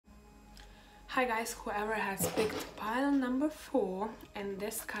Hi guys, whoever has picked pile number 4 and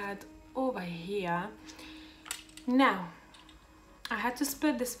this card over here. Now, I had to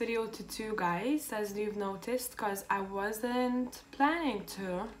split this video to 2 guys, as you've noticed, because I wasn't planning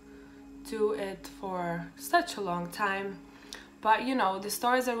to do it for such a long time. But you know, the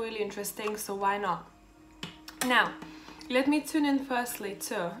stories are really interesting, so why not? Now, let me tune in firstly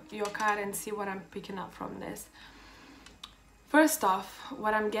to your card and see what I'm picking up from this. First off,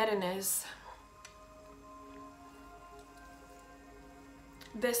 what I'm getting is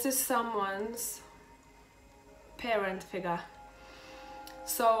this is someone's parent figure.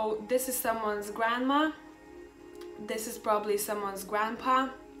 So this is someone's grandma, this is probably someone's grandpa.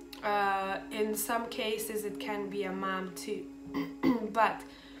 In some cases it can be a mom too. But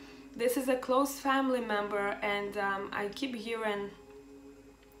this is a close family member, and I keep hearing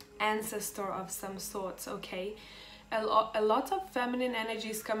ancestor of some sorts, okay? A lot of feminine energy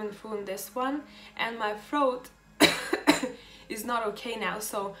is coming through in this one, and my throat is not okay now,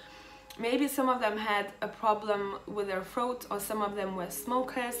 so maybe some of them had a problem with their throat, or some of them were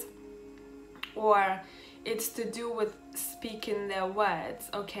smokers, or it's to do with speaking their words,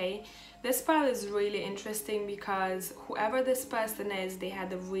 okay? This part is really interesting because whoever this person is, they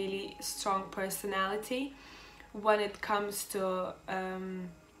had a really strong personality when it comes to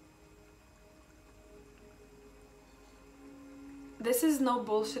this is no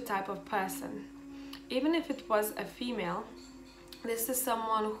bullshit type of person. Even if it was a female, this is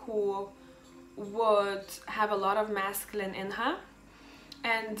someone who would have a lot of masculine in her,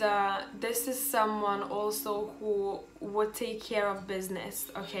 and this is someone also who would take care of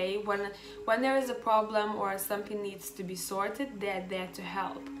business, okay? When there is a problem or something needs to be sorted, they're there to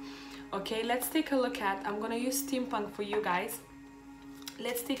help. Okay, let's take a look at, I'm gonna use steampunk for you guys.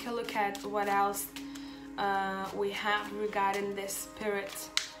 Let's take a look at what else we have regarding this spirit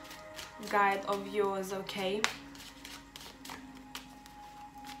guide of yours, okay?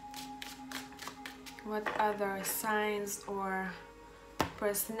 What other signs or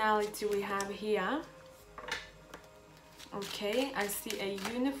personality we have here? Okay, I see a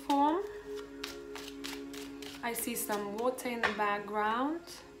uniform. I see some water in the background.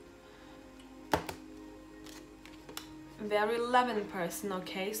 Very loving person,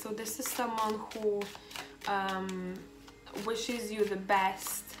 okay? So this is someone who wishes you the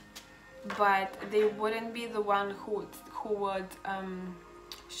best, but they wouldn't be the one who would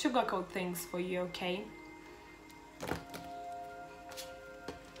sugarcoat things for you, okay?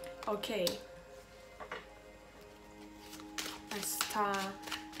 Okay, a star.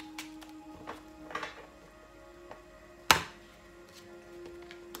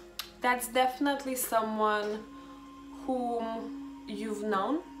 That's definitely someone whom you've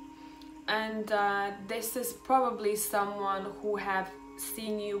known, and this is probably someone who have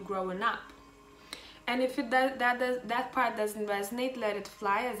seen you growing up. And if that part doesn't resonate, let it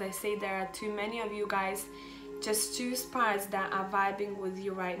fly. As I say, there are too many of you guys. Just choose parts that are vibing with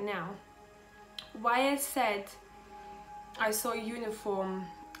you right now. Why I said I saw uniform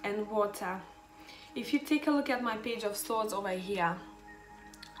and water. If you take a look at my page of swords over here,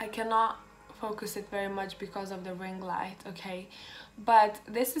 I cannot focus it very much because of the ring light, okay? But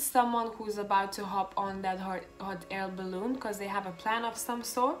this is someone who's about to hop on that hot air balloon because they have a plan of some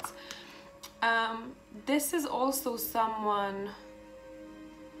sort. This is also someone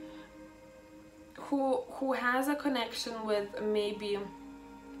who has a connection with maybe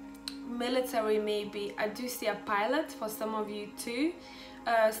military, maybe. I do see a pilot for some of you too.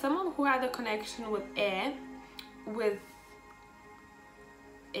 Someone who had a connection with air, with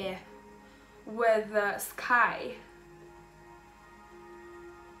sky.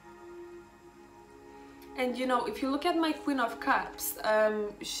 And you know, if you look at my Queen of Cups,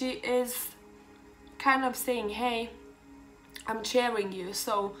 she is kind of saying, hey, I'm cheering you.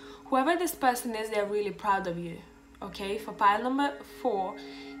 So whoever this person is, they're really proud of you, okay? For pile number 4,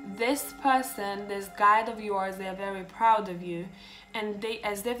 this person, this guide of yours, they're very proud of you, and they,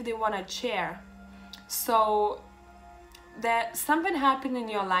 as if they want to cheer. So that something happened in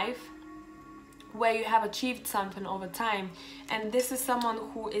your life where you have achieved something over time, and this is someone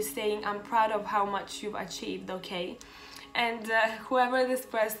who is saying, I'm proud of how much you've achieved, okay? And whoever this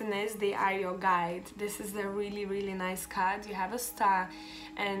person is, they are your guide. This is a really, really nice card. You have a star,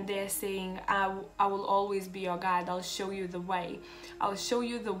 and they're saying, I will always be your guide. I'll show you the way. I'll show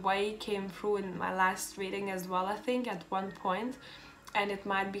you the way came through in my last reading as well, I think, at one point. And it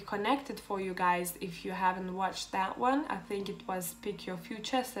might be connected for you guys if you haven't watched that one. I think it was Pick Your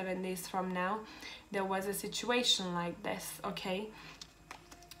Future, 7 days from now. There was a situation like this, okay?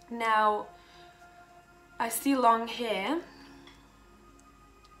 Now, I see long hair.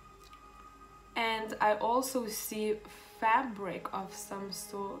 And I also see fabric of some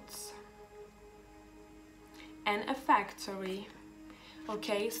sorts and a factory.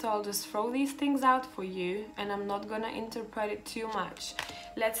 Okay, so I'll just throw these things out for you, and I'm not gonna interpret it too much.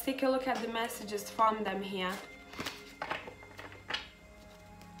 Let's take a look at the messages from them here.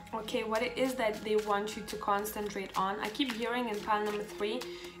 Okay, what it is that they want you to concentrate on. I keep hearing in pile number 3,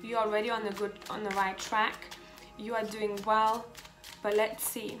 you're already on the right track. You are doing well, but let's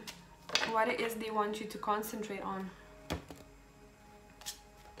see what it is they want you to concentrate on.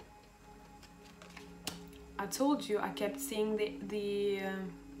 I told you I kept seeing the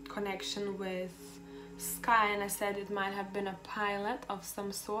connection with sky, and I said it might have been a pilot of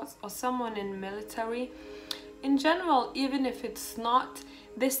some sorts or someone in military. In general, even if it's not,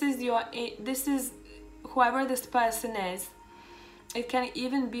 this is whoever this person is. It can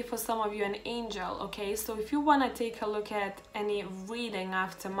even be for some of you an angel, okay? So if you want to take a look at any reading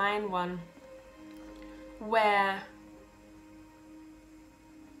after mine one, where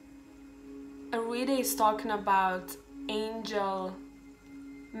a reader is talking about angel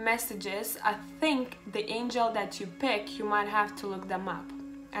messages, I think the angel that you pick, you might have to look them up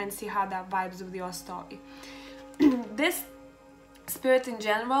and see how that vibes with your story. This spirit in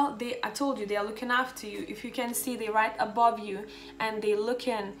general, I told you, they are looking after you. If you can see, they're right above you, and they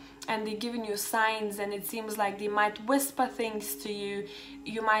looking and they're giving you signs, and it seems like they might whisper things to you.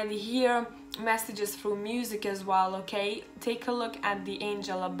 You might hear messages through music as well, okay? Take a look at the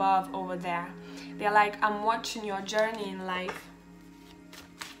angel above over there. They're like, I'm watching your journey in life.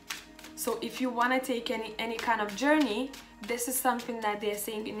 So if you want to take any kind of journey, this is something that they're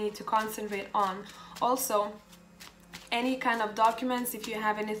saying you need to concentrate on. Also, any kind of documents, if you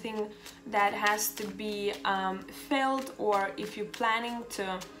have anything that has to be filled, or if you're planning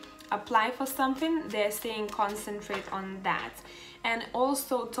to apply for something, they're saying concentrate on that. And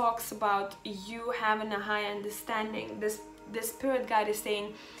also talks about you having a high understanding. This spirit guide is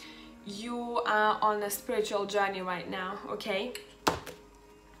saying you are on a spiritual journey right now, okay?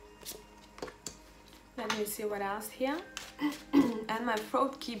 Let me see what else here. And my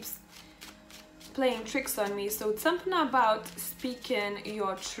throat keeps playing tricks on me, so it's something about speaking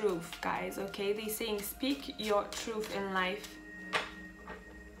your truth, guys, okay? They're saying speak your truth in life.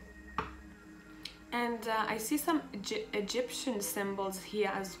 And I see some Egyptian symbols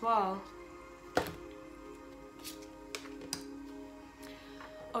here as well.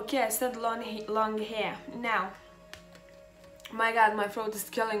 Okay, I said long hair. Now, my God, my throat is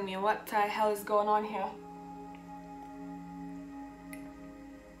killing me. What the hell is going on here?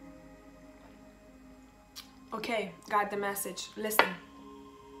 Okay, got the message. Listen.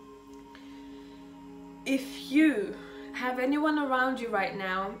 If you have anyone around you right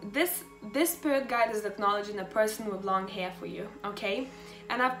now, this spirit guide is acknowledging a person with long hair for you, okay?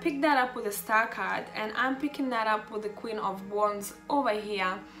 And I've picked that up with a star card, and I'm picking that up with the Queen of Wands over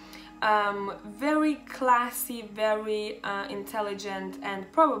here. Very classy, very intelligent,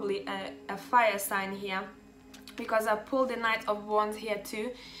 and probably a fire sign here, because I pulled the Knight of Wands here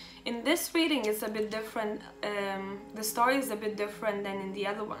too. In this reading, it's a bit different. The story is a bit different than in the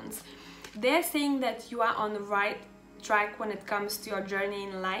other ones. They're saying that you are on the right track when it comes to your journey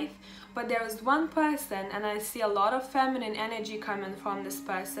in life, but there is one person, and I see a lot of feminine energy coming from this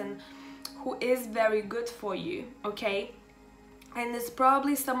person, who is very good for you, okay? And it's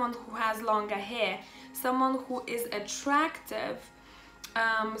probably someone who has longer hair, someone who is attractive,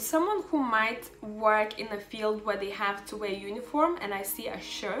 someone who might work in a field where they have to wear uniform, and I see a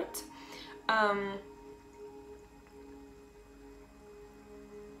shirt.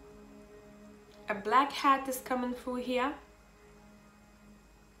 A black hat is coming through here.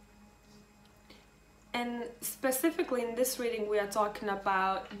 And specifically in this reading, we are talking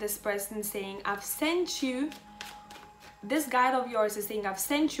about this person saying, I've sent you, this guide of yours is saying, I've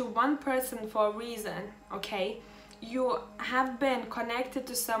sent you one person for a reason, okay? You have been connected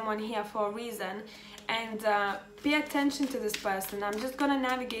to someone here for a reason, and pay attention to this person. I'm just gonna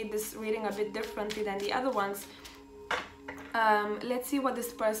navigate this reading a bit differently than the other ones. Let's see what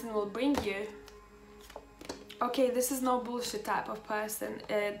this person will bring you. Okay, this is no bullshit type of person.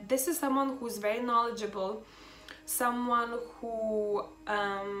 This is someone who's very knowledgeable, someone who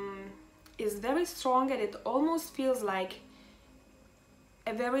is very strong, and it almost feels like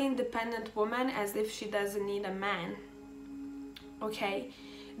a very independent woman, as if she doesn't need a man, okay?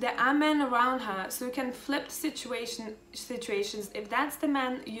 There are men around her, so you can flip situations. If that's the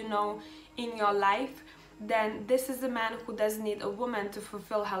man you know in your life, then this is the man who doesn't need a woman to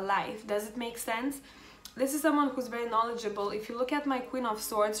fulfill her life. Does it make sense? This is someone who's very knowledgeable. If you look at my Queen of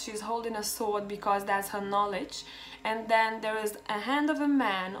Swords, she's holding a sword because that's her knowledge. And then there is a hand of a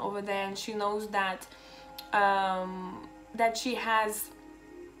man over there, and she knows that that she has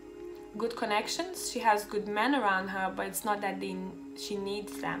good connections, she has good men around her, but it's not that she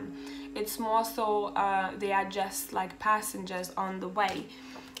needs them. It's more so they are just like passengers on the way.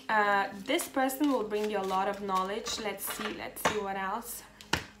 This person will bring you a lot of knowledge. Let's see what else.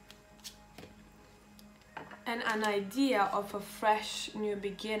 And an idea of a fresh new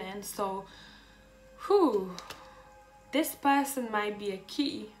beginning. So this person might be a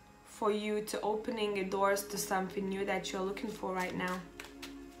key for you to opening doors to something new that you're looking for right now.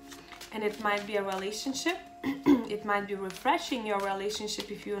 And it might be a relationship. It might be refreshing your relationship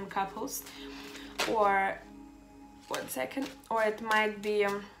if you're in couples, or one second, or it might be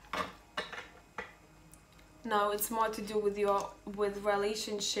no, it's more to do with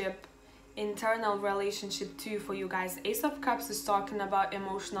relationship, internal relationship too for you guys. Ace of Cups is talking about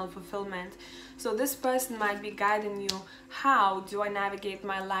emotional fulfillment. So this person might be guiding you. How do I navigate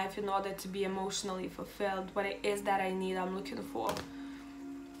my life in order to be emotionally fulfilled? What it is that I need, I'm looking for.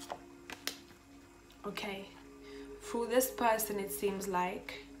 Okay, through this person, it seems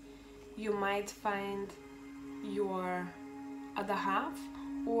like you might find your other half,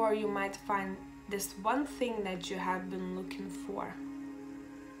 or you might find this one thing that you have been looking for.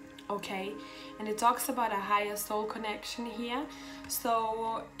 Okay, and it talks about a higher soul connection here.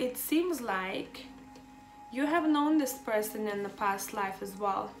 So it seems like you have known this person in the past life as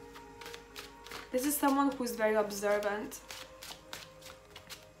well. This is someone who's very observant.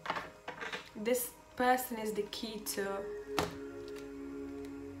 This person is the key to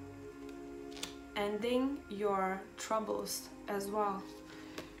ending your troubles as well.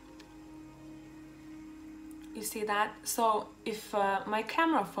 You see that? So if my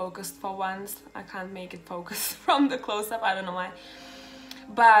camera focused for once, I can't make it focus from the close-up, I don't know why.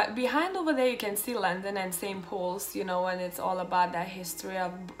 But behind over there you can see London and St. Paul's, you know, and it's all about that history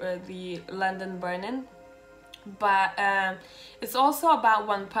of the London burning. But it's also about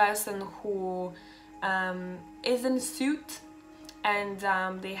one person who is in a suit, and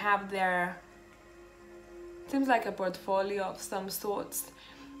they have their, seems like a portfolio of some sorts,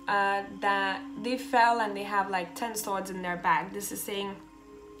 that they fell and they have like 10 swords in their bag. This is saying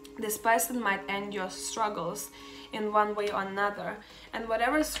this person might end your struggles in one way or another, and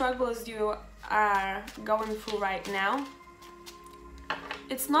whatever struggles you are going through right now,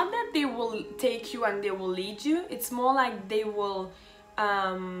 it's not that they will take you and they will lead you. It's more like they will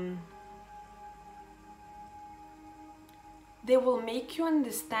make you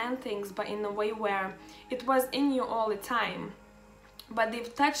understand things, but in a way where it was in you all the time, but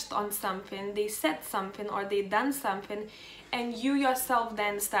they've touched on something, they said something, or they done something, and you yourself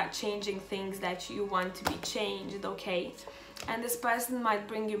then start changing things that you want to be changed. Okay, and this person might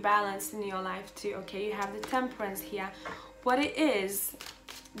bring you balance in your life too. Okay, you have the Temperance here. What it is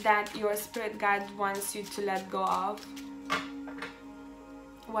that your spirit guide wants you to let go of,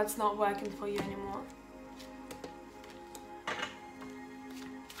 what's not working for you anymore.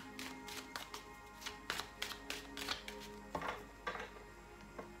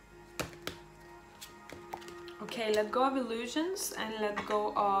 Okay, let go of illusions and let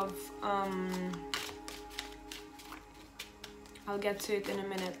go of I'll get to it in a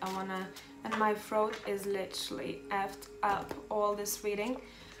minute. I wanna, and my throat is literally effed up all this reading.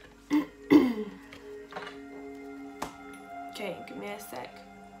 Okay, give me a sec.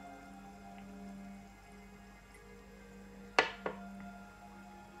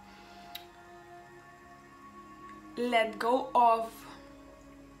 Let go of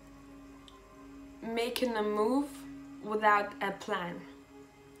making a move without a plan.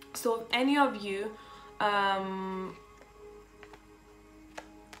 So if any of you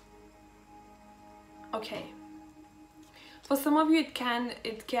okay, for some of you it can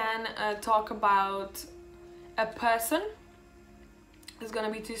talk about a person. There's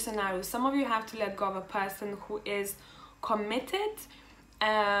gonna be two scenarios. Some of you have to let go of a person who is committed,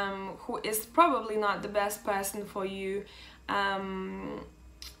 who is probably not the best person for you,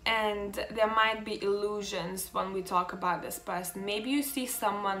 and there might be illusions when we talk about this person. Maybe you see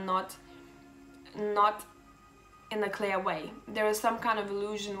someone not in a clear way. There is some kind of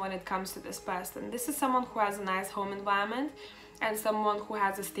illusion when it comes to this person. This is someone who has a nice home environment and someone who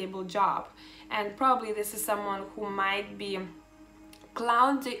has a stable job, and probably this is someone who might be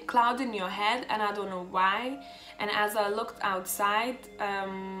cloud in your head, and I don't know why. And as I looked outside,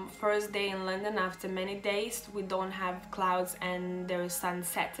 first day in London after many days, we don't have clouds and there is sun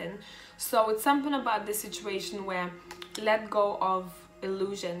setting. So it's something about this situation where let go of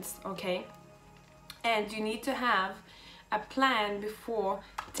illusions. Okay, and you need to have a plan before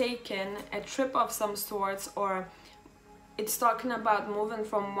taking a trip of some sorts, or it's talking about moving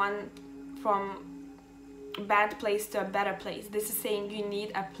from bad place to a better place. This is saying you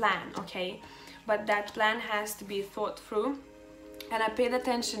need a plan, okay? But that plan has to be thought through. And I paid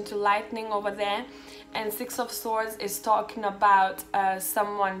attention to lightning over there, and Six of Swords is talking about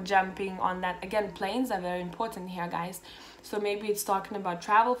someone jumping on that. Again, planes are very important here, guys. So maybe it's talking about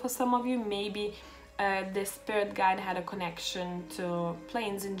travel for some of you. Maybe the spirit guide had a connection to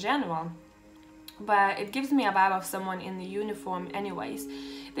planes in general, but it gives me a vibe of someone in the uniform anyways.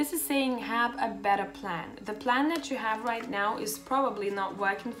 This is saying have a better plan. The plan that you have right now is probably not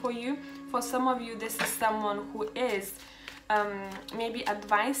working for you. For some of you, this is someone who is maybe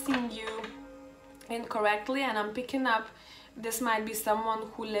advising you incorrectly, and I'm picking up this might be someone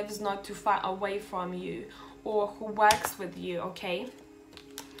who lives not too far away from you or who works with you, okay?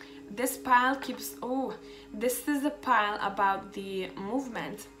 This pile keeps, oh, this is a pile about the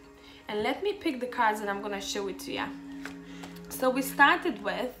movement. And let me pick the cards and I'm gonna show it to you. So we started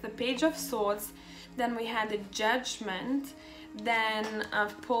with the Page of Swords, then we had the Judgment, then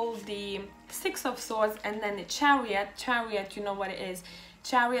I've pulled the Six of Swords, and then the Chariot. Chariot, you know what it is.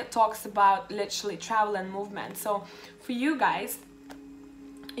 Chariot talks about literally travel and movement. So for you guys,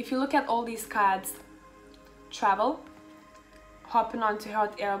 if you look at all these cards, travel, hopping onto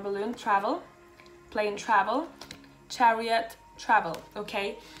hot air balloon, travel, plane travel, chariot, travel,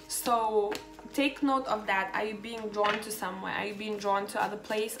 okay? So take note of that. Are you being drawn to somewhere? Are you being drawn to other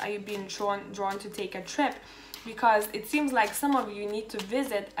place? Are you being drawn to take a trip? Because it seems like some of you need to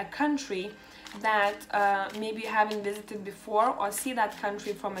visit a country that maybe you haven't visited before, or see that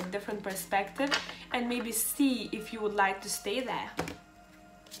country from a different perspective, and maybe see if you would like to stay there.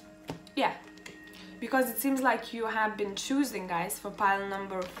 Yeah, because it seems like you have been choosing, guys, for pile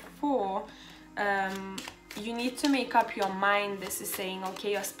number 4. You need to make up your mind, this is saying,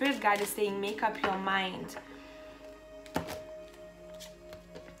 okay? Your spirit guide is saying make up your mind.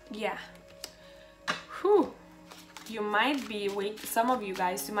 Yeah. Whew. You might be some of you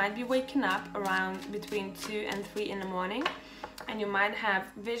guys, you might be waking up around between 2 and 3 in the morning, and you might have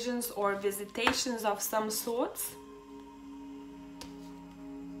visions or visitations of some sorts.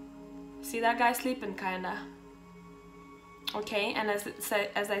 See that guy sleeping, kinda. Okay, and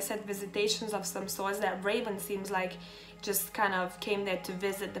as I said, visitations of some sorts. That raven seems like just kind of came there to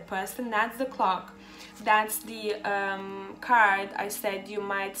visit the person. That's the clock. That's the card I said you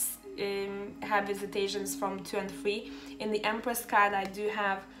might have visitations from 2 and 3. In the Empress card, I do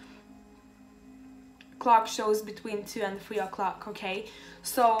have clock shows between 2 and 3 o'clock, okay?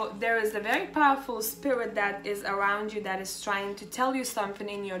 So there is a very powerful spirit that is around you that is trying to tell you something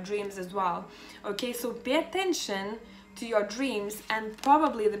in your dreams as well, okay? So pay attention to your dreams, and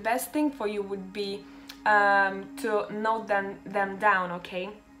probably the best thing for you would be to note them down, okay?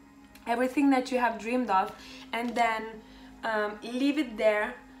 Everything that you have dreamed of, and then leave it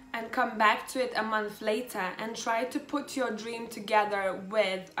there and come back to it a month later and try to put your dream together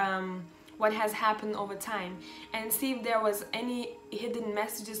with what has happened over time, and see if there was any hidden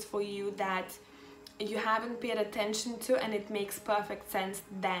messages for you that you haven't paid attention to, and it makes perfect sense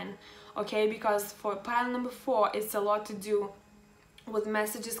then, okay? Because for pile number 4, it's a lot to do with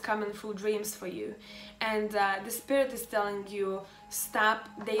messages coming through dreams for you, and the spirit is telling you stop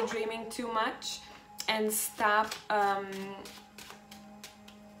daydreaming too much and stop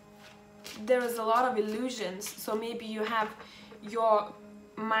there is a lot of illusions. So maybe you have your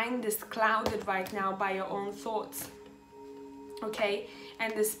mind is clouded right now by your own thoughts, okay?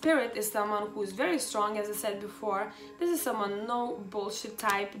 And the spirit is someone who's very strong, as I said before. This is someone no bullshit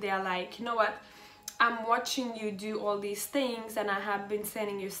type. They are like, you know what, I'm watching you do all these things, and I have been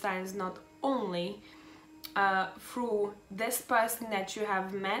sending you signs not only through this person that you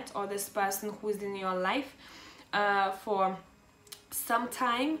have met, or this person who is in your life for some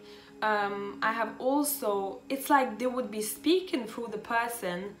time. I have also, it's like they would be speaking through the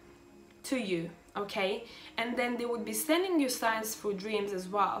person to you, okay? And then they would be sending you signs through dreams as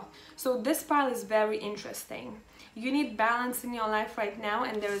well. So this pile is very interesting. You need balance in your life right now,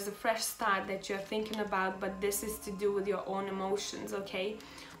 and there is a fresh start that you're thinking about, but this is to do with your own emotions, okay?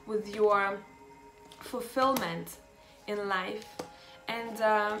 With your fulfillment in life. And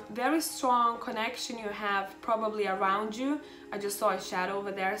very strong connection you have probably around you. I just saw a shadow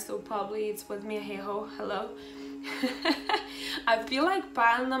over there, so probably it's with me. Hey ho, hello. I feel like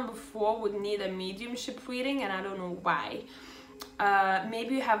pile number 4 would need a mediumship reading, and I don't know why.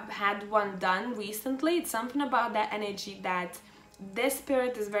 Maybe you have had one done recently. It's something about that energy that this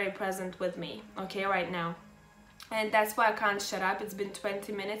spirit is very present with me, okay, right now. and that's why I can't shut up. It's been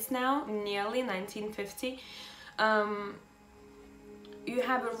 20 minutes now, nearly 1950. You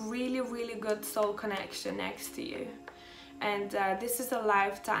have a really good soul connection next to you, and this is a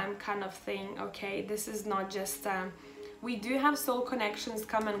lifetime kind of thing, okay? This is not just we do have soul connections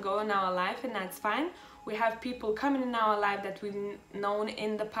come and go in our life, and that's fine. We have people coming in our life that we've known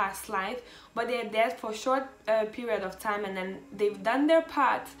in the past life, but they're there for a short period of time, and then they've done their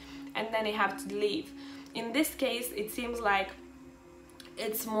part, and then they have to leave. In this case, it seems like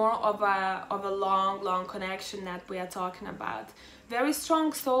it's more of a long connection that we are talking about. Very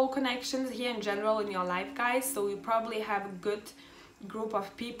strong soul connections here in general in your life, guys. So you probably have a good group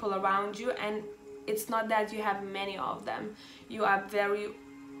of people around you, and it's not that you have many of them. You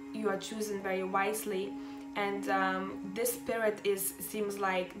are choosing very wisely, and this spirit seems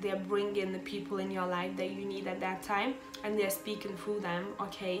like they're bringing the people in your life that you need at that time, and they're speaking through them,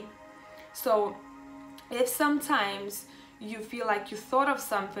 okay? So if sometimes you feel like you thought of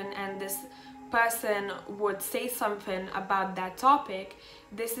something and this person would say something about that topic,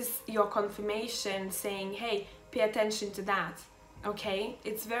 this is your confirmation saying, hey, pay attention to that, okay?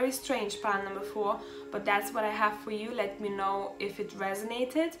 It's very strange, pile number 4, but that's what I have for you. Let me know if it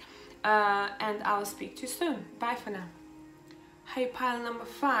resonated, and I'll speak to you soon. Bye for now. Hey, pile number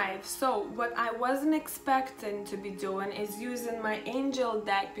 5. So what I wasn't expecting to be doing is using my angel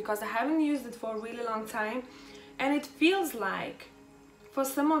deck, because I haven't used it for a really long time, and it feels like for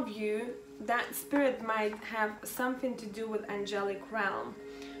some of you that spirit might have something to do with angelic realm.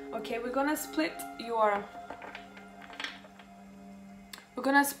 Okay, we're gonna split your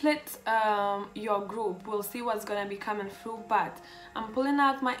group. We'll see what's gonna be coming through, but I'm pulling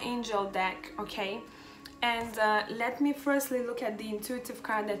out my angel deck, okay? And let me firstly look at the intuitive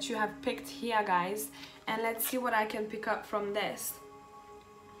card that you have picked here, guys, and let's see what I can pick up from this.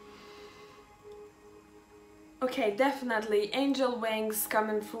 Okay, definitely angel wings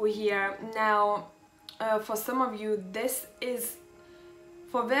coming through here. Now, for some of you, this is,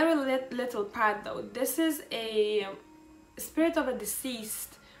 for very little part though, this is a spirit of a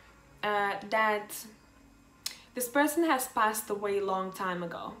deceased, that this person has passed away a long time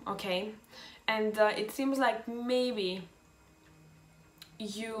ago, okay? And it seems like maybe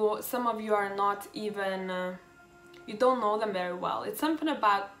some of you are not even, you don't know them very well. It's something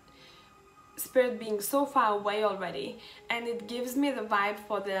about spirit being so far away already, and it gives me the vibe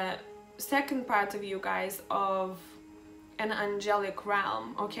for the second part of you guys of an angelic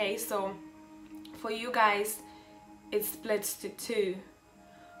realm, okay? So for you guys, it splits to 2,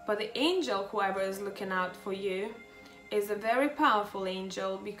 but the angel, whoever is looking out for you, is a very powerful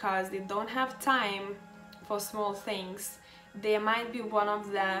angel, because they don't have time for small things. They might be one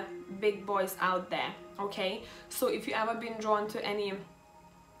of the big boys out there, okay? So if you ever been drawn to any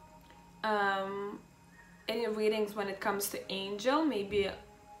readings when it comes to angel, maybe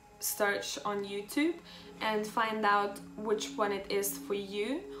search on YouTube and find out which one it is for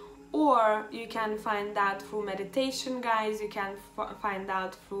you, or you can find out through meditation, guys. You can find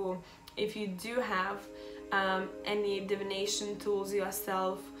out through, if you do have any divination tools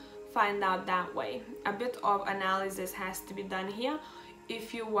yourself, find out that way. A bit of analysis has to be done here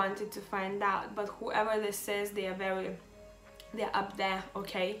if you wanted to find out, but whoever this is, they're up there,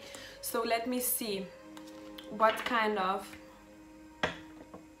 okay? So let me see what kind of,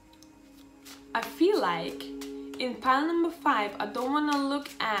 I feel like in pile number 5, I don't want to look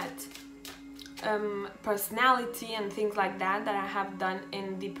at personality and things like that I have done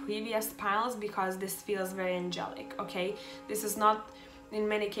in the previous piles, because this feels very angelic, okay? This is not, in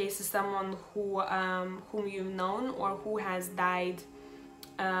many cases, someone whom you've known or who has died,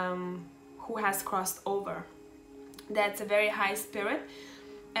 who has crossed over. That's a very high spirit.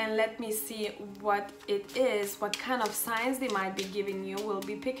 And let me see what it is, what kind of signs they might be giving you. We'll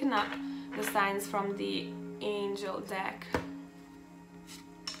be picking up the signs from the angel deck.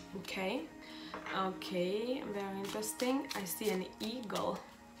 Okay, very interesting. I see an eagle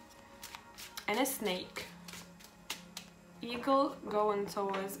and a snake. Eagle going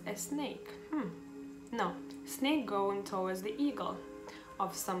towards a snake. No, snake going towards the eagle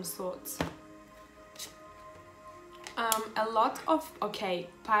of some sorts. A lot of, okay,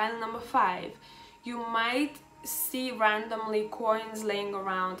 pile number 5, you might see randomly coins laying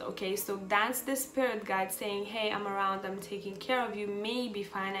around, okay? So that's the spirit guide saying, hey, I'm around, I'm taking care of you. Maybe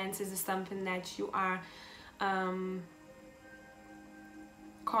finances is something that you are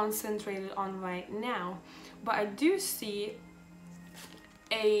concentrated on right now, but I do see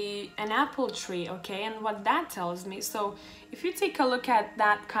an apple tree, okay? And what that tells me, so if you take a look at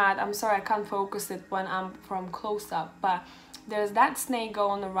that card, I'm sorry I can't focus it when I'm from close up, but there's that snake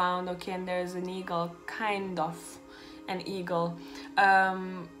going around, okay, and there's an eagle kind of an eagle.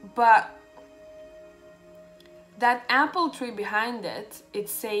 But that apple tree behind it,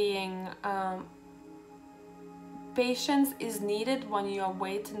 it's saying patience is needed when you are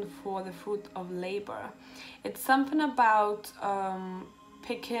waiting for the fruit of labor. It's something about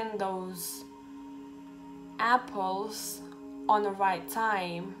picking those apples on the right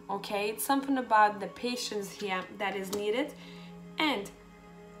time, okay? It's something about the patience here that is needed. And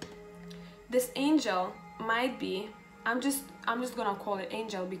this angel might be, I'm just gonna call it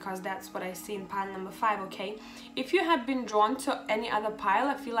angel because that's what I see in pile number 5, okay? If you have been drawn to any other pile,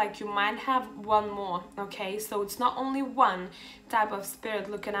 I feel like you might have one more, okay? So it's not only one type of spirit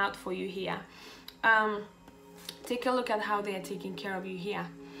looking out for you here. Take a look at how they are taking care of you here.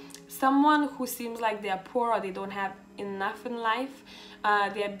 Someone who seems like they are poor or they don't have enough in life,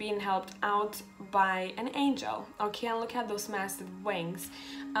 they are being helped out by an angel, okay? And look at those massive wings.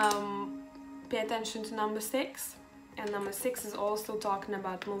 Pay attention to number 6. And number 6 is also talking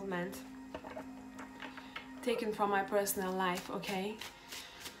about movement, taken from my personal life, okay?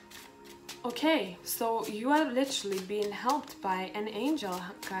 Okay, so you are literally being helped by an angel,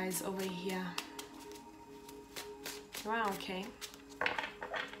 guys, over here. Wow, okay.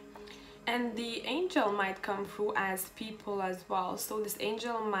 And the angel might come through as people as well. So this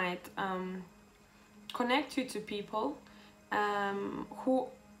angel might connect you to people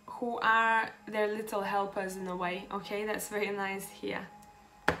who are their little helpers in a way, okay? That's very nice here.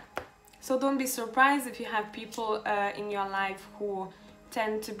 So don't be surprised if you have people in your life who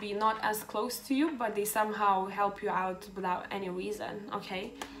tend to be not as close to you, but they somehow help you out without any reason,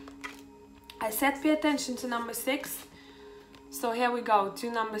 okay? I said pay attention to number 6. So here we go,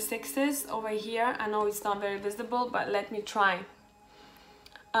 2 number 6s over here. I know it's not very visible, but let me try.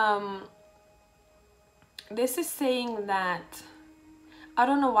 This is saying that, I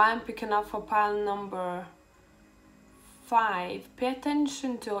don't know why I'm picking up for pile number 5. Pay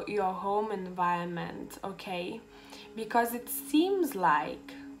attention to your home environment, okay? Because it seems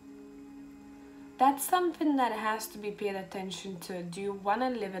like that's something that has to be paid attention to. Do you want to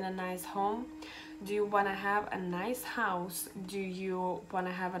live in a nice home? Do you want to have a nice house? Do you want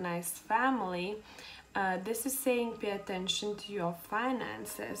to have a nice family? This is saying pay attention to your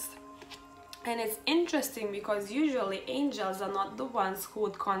finances. And it's interesting because usually angels are not the ones who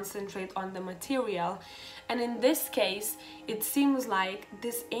would concentrate on the material. And in this case, it seems like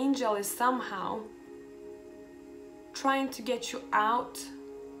this angel is somehow trying to get you out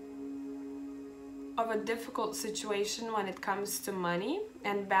of a difficult situation when it comes to money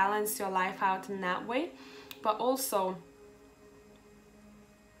and balance your life out in that way. But also,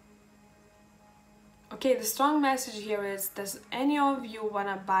 okay, the strong message here is, does any of you want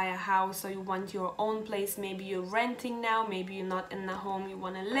to buy a house, or you want your own place? Maybe you're renting now, maybe you're not in the home you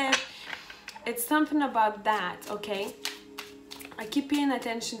want to live. It's something about that, okay? I keep paying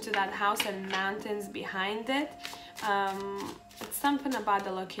attention to that house and mountains behind it. It's something about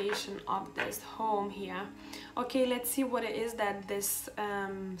the location of this home here. Okay, let's see what it is that this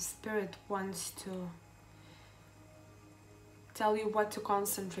spirit wants to tell you what to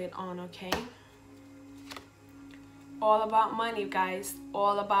concentrate on, okay? All about money, guys,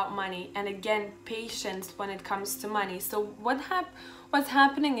 all about money. And again, patience when it comes to money. So what's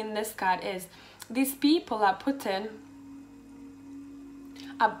happening in this card is these people are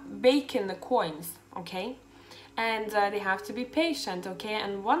baking the coins, okay? And they have to be patient, okay?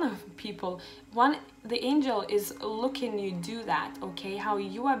 And the angel is looking you do that, okay? How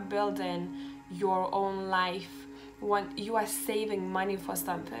you are building your own life when you are saving money for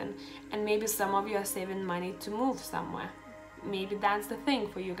something. And maybe some of you are saving money to move somewhere. Maybe that's the thing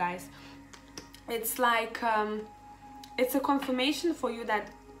for you guys. It's like it's a confirmation for you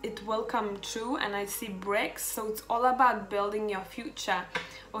that it will come true. And I see bricks, so it's all about building your future,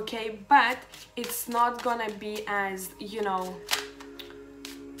 okay? But it's not gonna be as, you know,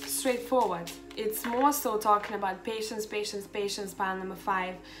 straightforward. It's more so talking about patience, patience, patience, pile number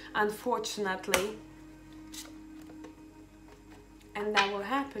 5, unfortunately. And that will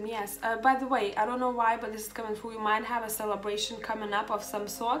happen, yes. By the way, I don't know why, but this is coming through. You might have a celebration coming up of some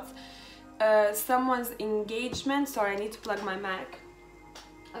sort. Someone's engagement. Sorry, I need to plug my Mac.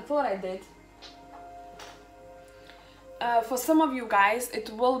 I thought I did. For some of you guys, it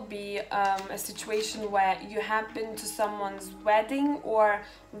will be a situation where you have been to someone's wedding, or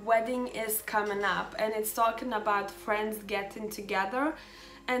wedding is coming up, and it's talking about friends getting together.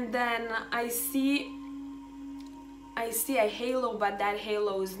 And then I see a halo, but that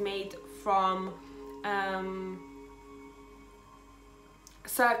halo is made from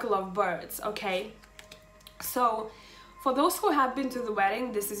circle of birds, okay? So For those who have been to the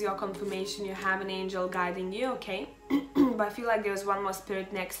wedding, this is your confirmation. You have an angel guiding you, okay? But I feel like there's one more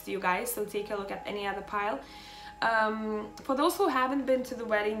spirit next to you guys, so take a look at any other pile. For those who haven't been to the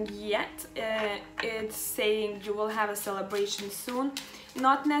wedding yet, it's saying you will have a celebration soon.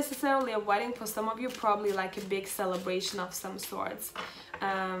 Not necessarily a wedding. For some of you, probably like a big celebration of some sorts.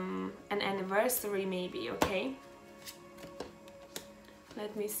 An anniversary maybe, okay?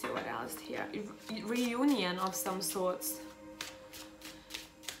 Let me see what else here. Reunion of some sorts.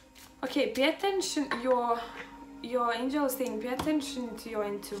 Okay, pay attention. Your angel is saying pay attention to your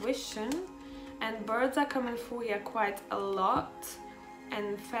intuition. And birds are coming through here quite a lot.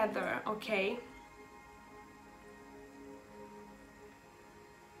 And feather, okay?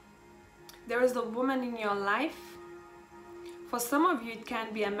 There is a woman in your life. For some of you, it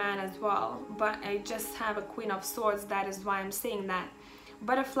can be a man as well. But I just have a Queen of Swords. That is why I'm saying that.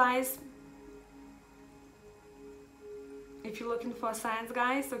 Butterflies. If you're looking for signs,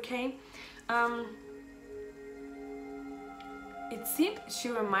 guys, okay? It seems she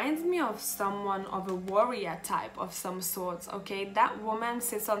reminds me of someone, of a warrior type of some sorts, okay? That woman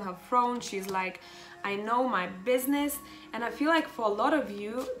sits on her throne. She's like, I know my business. And I feel like for a lot of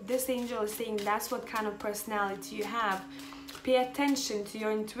you, this angel is saying that's what kind of personality you have. Pay attention to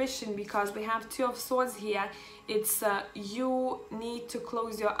your intuition, because we have Two of Swords here. It's you need to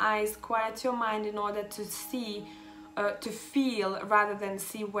close your eyes, quiet your mind in order to see, to feel, rather than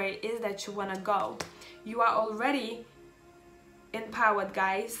see where it is that you want to go. You are already empowered,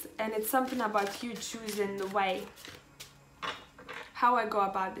 guys, and it's something about you choosing the way. How I go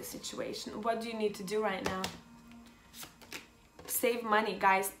about this situation. What do you need to do right now? Save money,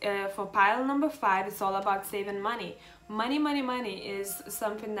 guys. For pile number 5, it's all about saving money. Money, money, money is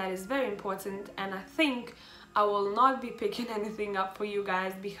something that is very important, and I think I will not be picking anything up for you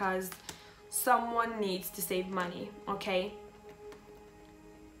guys because someone needs to save money, okay?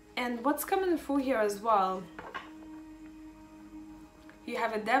 And what's coming through here as well, you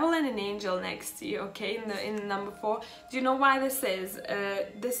have a devil and an angel next to you, okay, in number 4. Do you know why this is?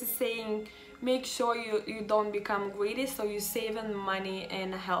 This is saying make sure you don't become greedy, so you're saving money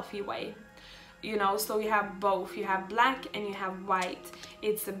in a healthy way. You know, so you have both. You have black and you have white.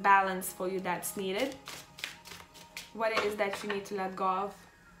 It's a balance for you that's needed. What it is that you need to let go of.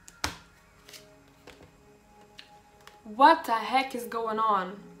 What the heck is going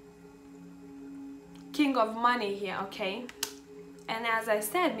on? King of money here, okay? And as I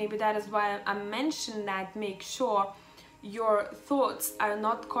said, maybe that is why I mentioned that make sure your thoughts are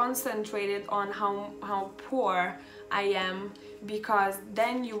not concentrated on how poor I am, because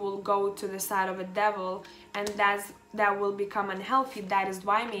then you will go to the side of a devil, and that will become unhealthy. That is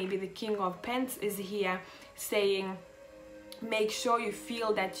why maybe the King of Pentacles is here saying make sure you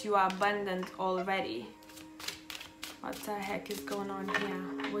feel that you are abundant already. What the heck is going on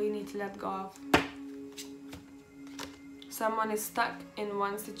here? What you need to let go of? Someone is stuck in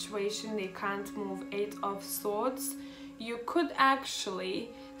one situation, they can't move. 8 of Swords. You could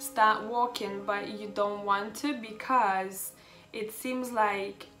actually start walking, but you don't want to, because it seems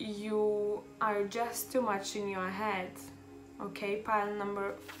like you are just too much in your head. Okay, pile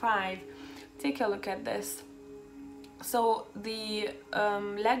number 5. Take a look at this. So the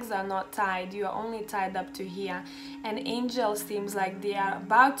legs are not tied, you are only tied up to here. And angel seems like they are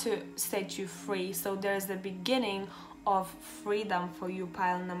about to set you free. So there's the beginning of freedom for you,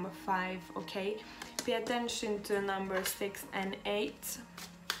 pile number 5, okay? Pay attention to number 6 and 8.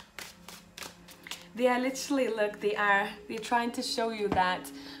 They are literally, look, they're trying to show you that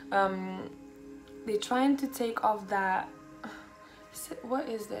they're trying to take off that, what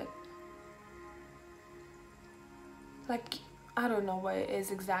is it? Like, I don't know what it is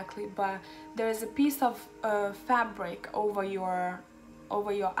exactly, but there is a piece of fabric over your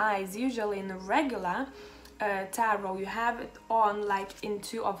eyes. Usually in a regular tarot you have it on, like in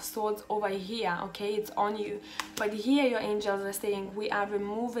 2 of Swords over here, okay, it's on you, but here your angels are saying we are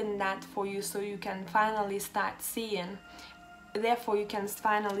removing that for you so you can finally start seeing, therefore you can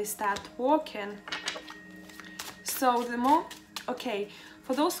finally start walking. So the more, okay,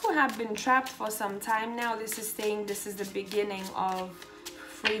 for those who have been trapped for some time now, this is saying this is the beginning of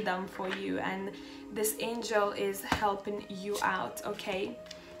freedom for you, and this angel is helping you out, okay?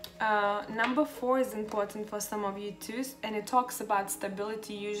 Number 4 is important for some of you too, and it talks about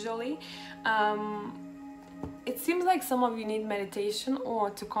stability usually. It seems like some of you need meditation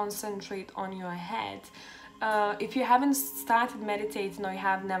or to concentrate on your head. If you haven't started meditating or you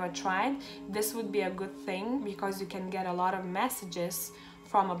have never tried, this would be a good thing, because you can get a lot of messages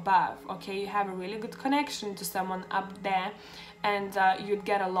from above, okay? You have a really good connection to someone up there, and you'd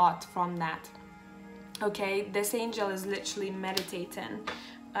get a lot from that. Okay, this angel is literally meditating.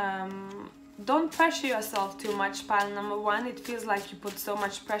 Don't pressure yourself too much, pile number one. It feels like you put so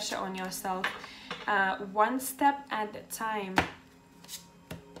much pressure on yourself. One step at a time,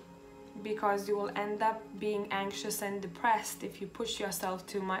 because you will end up being anxious and depressed if you push yourself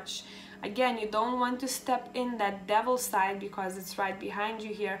too much. Again, you don't want to step in that devil side because it's right behind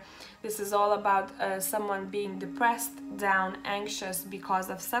you here. This is all about someone being depressed, down, anxious because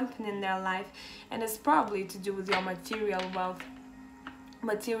of something in their life, and it's probably to do with your material wealth,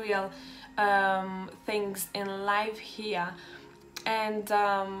 material things in life here. And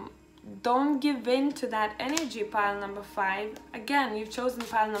don't give in to that energy, pile number five. Again, you've chosen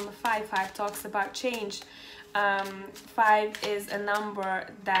pile number five. Five talks about change. Five is a number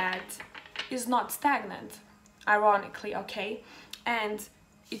that is not stagnant, ironically, okay? And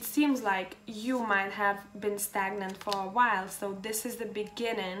it seems like you might have been stagnant for a while, so this is the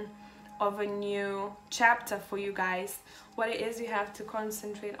beginning of a new chapter for you guys. What it is you have to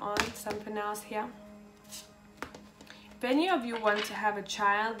concentrate on, something else here. If any of you want to have a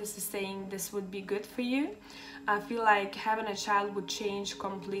child, this is saying this would be good for you. I feel like having a child would change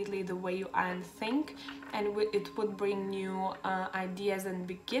completely the way you are and think, and it would bring new ideas and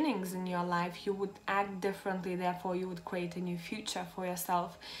beginnings in your life. You would act differently, therefore you would create a new future for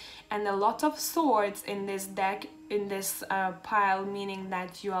yourself. And a lot of swords in this deck, in this pile, meaning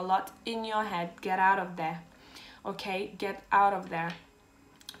that you are a lot in your head. Get out of there, okay? Get out of there.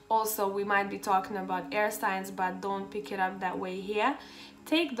 Also, we might be talking about air signs, but don't pick it up that way here.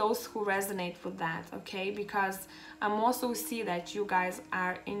 Take those who resonate with that, okay? Because I'm also see that you guys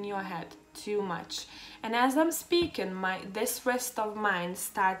are in your head too much. And as I'm speaking, this wrist of mine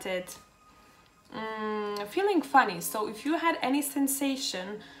started feeling funny. So if you had any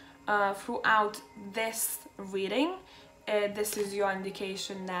sensation throughout this reading, this is your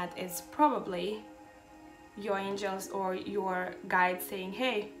indication that it's probably your angels or your guides saying,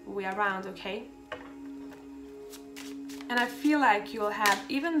 hey, we're around, okay? And I feel like you'll have,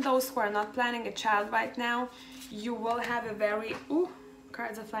 even those who are not planning a child right now, you will have a very, ooh,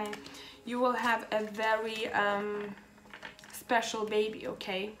 cards are flying. You will have a very special baby,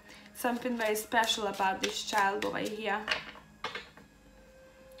 okay? Something very special about this child over here.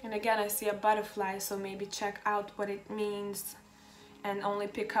 And again, I see a butterfly, so maybe check out what it means and only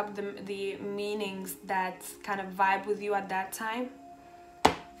pick up the meanings that kind of vibe with you at that time.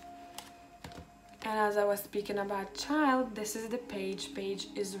 And as I was speaking about child, this is the page. Page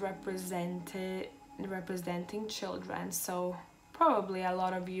is representing children, so probably a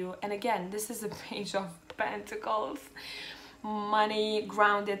lot of you. And again, this is a page of pentacles, money,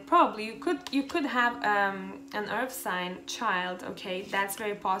 grounded. Probably you could have an earth sign child, okay? That's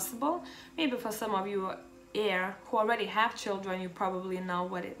very possible. Maybe for some of you air who already have children, you probably know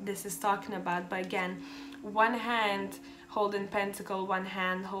what this is talking about. But again, one hand holding pentacle, one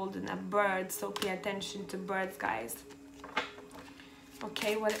hand holding a bird, so pay attention to birds, guys.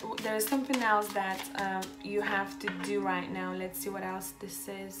 Okay, there is something else that you have to do right now. Let's see what else this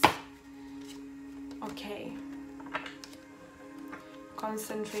is. Okay,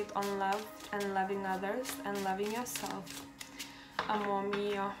 concentrate on love and loving others and loving yourself. Amor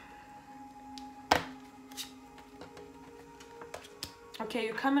mio. Okay,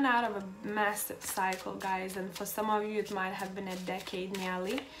 you're coming out of a massive cycle, guys, and for some of you it might have been a decade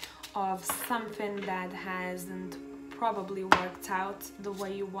nearly of something that hasn't probably worked out the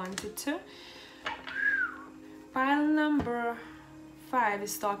way you wanted to. Pile number 5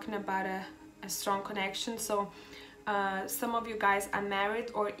 is talking about a strong connection. So some of you guys are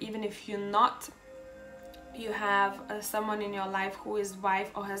married, or even if you're not, you have someone in your life who is wife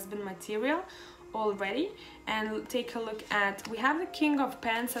or husband material already. And take a look at, we have the King of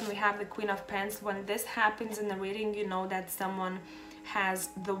Pens and we have the Queen of Pens. When this happens in the reading, you know that someone has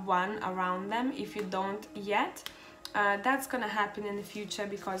the one around them. If you don't yet, that's gonna happen in the future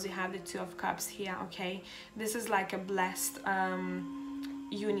because you have the Two of Cups here, okay? This is like a blessed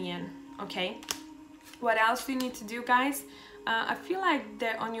union, okay? What else do you need to do, guys? I feel like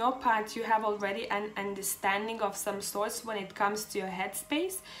that on your part you have already an understanding of some sorts when it comes to your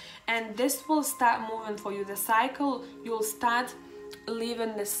headspace, and this will start moving for you. The cycle, you'll start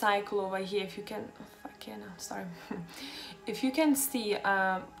leaving the cycle over here. If you can, sorry. If you can see,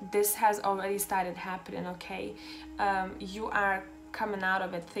 this has already started happening, okay? You are coming out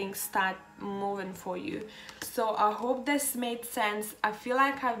of it, things start moving for you. So I hope this made sense. I feel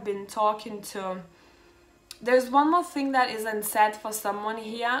like I've been talking to, there's one more thing that isn't said for someone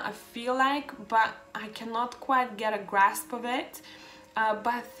here, I feel like, but I cannot quite get a grasp of it. But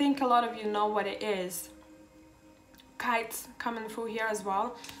I think a lot of you know what it is. kites coming through here as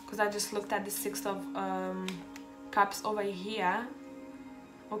well, because I just looked at the Six of Cups over here.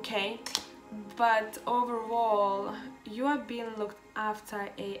 Okay, but overall you are being looked after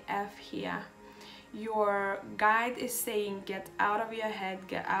AF here. Your guide is saying get out of your head,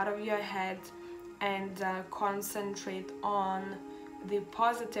 and concentrate on the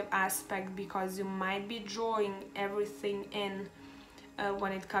positive aspect, because you might be drawing everything in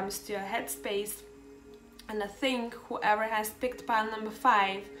when it comes to your headspace. And I think whoever has picked pile number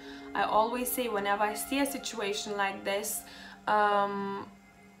 5, I always say whenever I see a situation like this,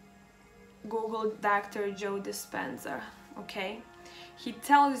 Google Dr. Joe Dispenza, okay? He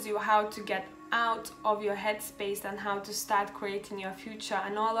tells you how to get out of your headspace and how to start creating your future. I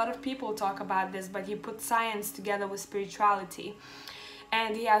know a lot of people talk about this, but he puts science together with spirituality,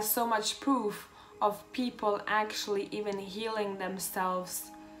 and he has so much proof of people actually even healing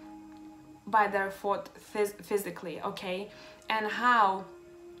themselves by their thought physically, okay? And how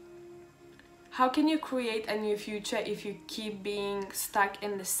can you create a new future if you keep being stuck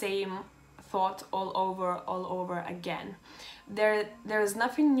in the same thought all over again? There is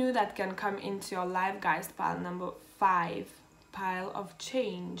nothing new that can come into your life, guys. Pile number 5, pile of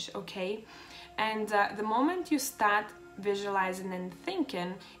change, okay? And the moment you start visualizing and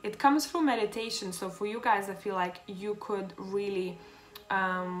thinking, it comes through meditation. So for you guys, I feel like you could really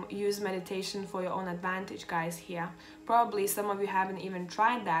use meditation for your own advantage, guys, here. Probably some of you haven't even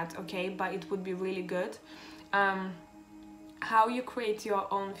tried that, okay? But it would be really good. How you create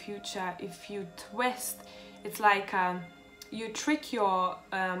your own future, if you twist, it's like you trick your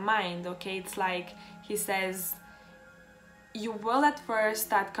mind, okay? It's like he says, you will at first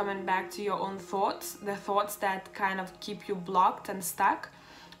start coming back to your own thoughts, the thoughts that kind of keep you blocked and stuck,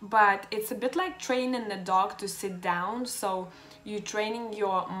 but it's a bit like training the dog to sit down. So you're training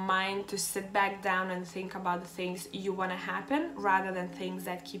your mind to sit back down and think about the things you want to happen rather than things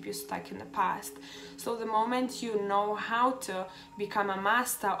that keep you stuck in the past. So the moment you know how to become a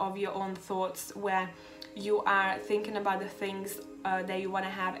master of your own thoughts, where you are thinking about the things that you want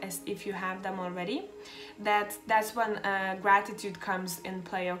to have as if you have them already, that's when gratitude comes in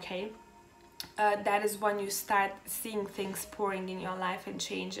play, okay? That is when you start seeing things pouring in your life and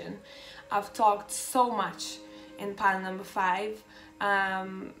changing. I've talked so much in pile number 5.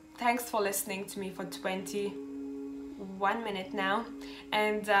 Thanks for listening to me for 21 minutes now,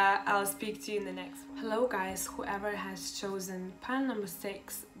 and I'll speak to you in the next one. Hello guys, whoever has chosen pile number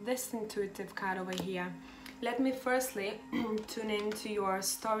 6, this intuitive card over here. Let me firstly tune into your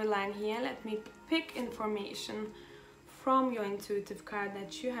storyline here. Let me pick information from your intuitive card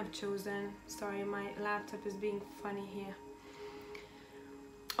that you have chosen. Sorry, my laptop is being funny here.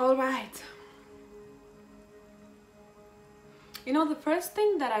 All right. You know, the first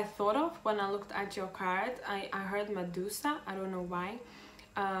thing that I thought of when I looked at your card, I heard Medusa. I don't know why.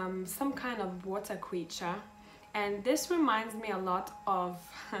 Some kind of water creature. And this reminds me a lot of...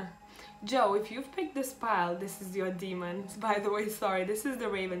 Joe, if you've picked this pile, this is your demon. By the way, sorry, this is the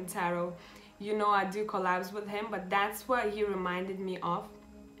Raven Tarot. You know I do collabs with him, but that's what he reminded me of.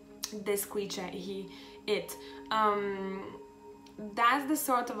 This creature, that's the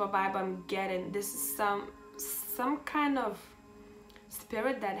sort of a vibe I'm getting. This is some kind of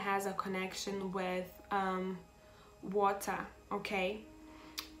spirit that has a connection with water, okay?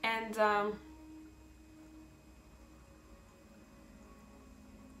 And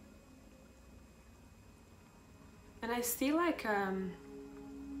I see like a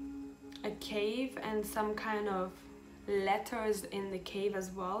cave and some kind of letters in the cave as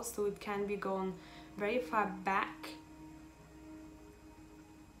well, so it can be going very far back.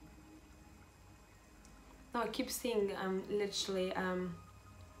 No, I keep seeing literally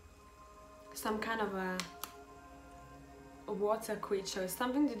some kind of a water creature,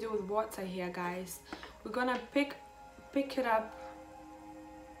 something to do with water here, guys. We're gonna pick it up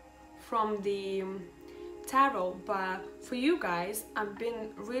from the tarot, but for you guys, I've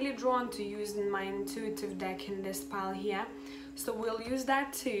been really drawn to using my intuitive deck in this pile here, so we'll use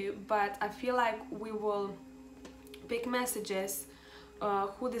that too. But I feel like we will pick messages,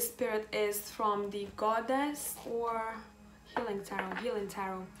 who the spirit is from the goddess or healing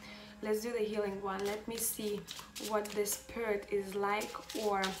tarot. Let's do the healing one. Let me see what the spirit is like,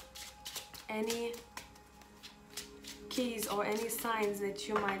 or any keys or any signs that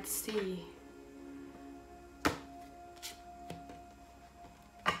you might see.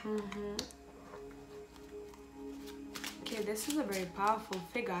 Okay, this is a very powerful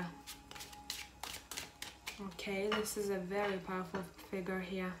figure. Okay, this is a very powerful figure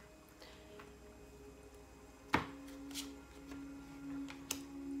here.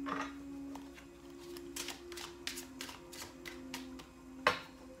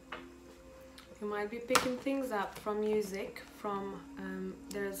 might be picking things up from music, from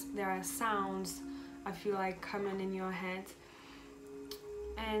there are sounds I feel like coming in your head,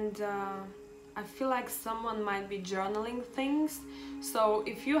 and I feel like someone might be journaling things. So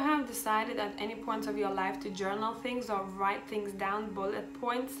if you have decided at any point of your life to journal things or write things down, bullet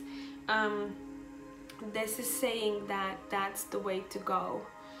points, this is saying that that's the way to go.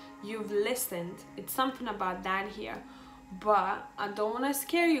 You've listened. It's something about that here. But I don't want to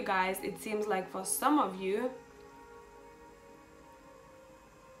scare you guys. It seems like for some of you,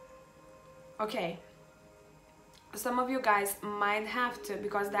 okay, some of you guys might have to,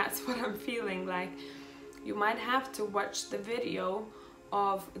 because that's what I'm feeling like, you might have to watch the video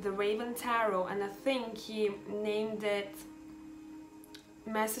of the Raven Tarot, and I think he named it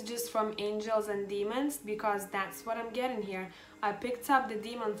Messages from Angels and Demons, because that's what I'm getting here. I picked up the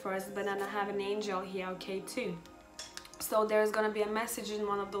demon first, but then I have an angel here, okay, too. So there's gonna be a message in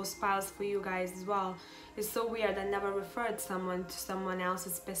one of those files for you guys as well. It's so weird, I never referred someone to someone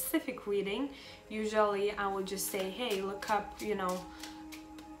else's specific reading. Usually I would just say, hey, look up, you know,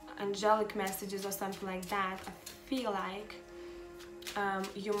 angelic messages or something like that. I feel like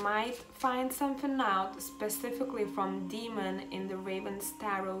you might find something out specifically from demon in the Raven's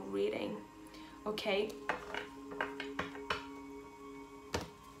Tarot reading, okay?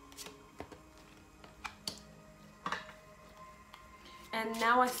 And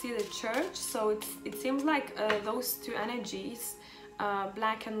now I see the Church, so it seems like those two energies,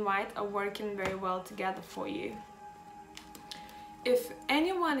 black and white, are working very well together for you. If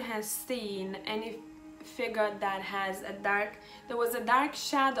anyone has seen any figure that has a dark, there was a dark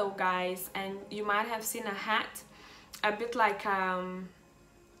shadow, guys, and you might have seen a hat, a bit like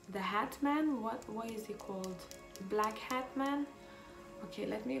the Hat Man. What is he called? Black Hat Man? Okay,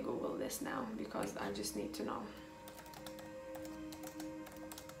 let me Google this now because I just need to know.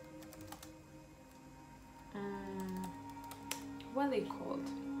 What are they called?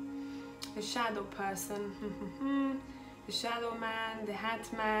 The shadow person, the shadow man, the hat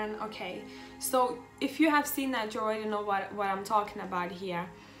man. Okay, so if you have seen that, you already know what I'm talking about here.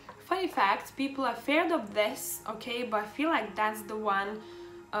 Funny fact, people are afraid of this, okay, but I feel like that's the one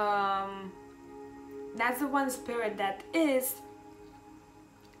spirit that is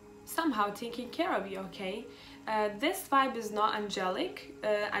somehow taking care of you, okay? This vibe is not angelic.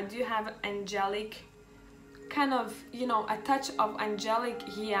 I do have angelic, kind of, you know, a touch of angelic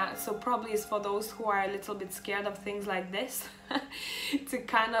here, so probably it's for those who are a little bit scared of things like this to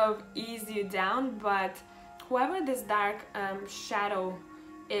kind of ease you down. But whoever this dark shadow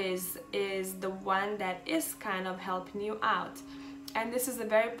is the one that is kind of helping you out, and this is a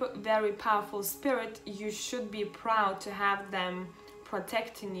very powerful spirit. You should be proud to have them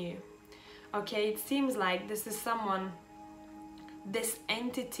protecting you, okay? It seems like this is someone, this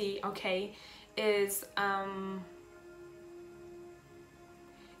entity, okay, is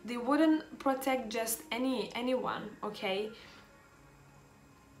they wouldn't protect just anyone, okay?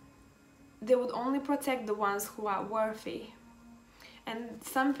 They would only protect the ones who are worthy. And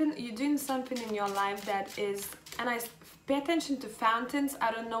you're doing something in your life that is, and I pay attention to fountains.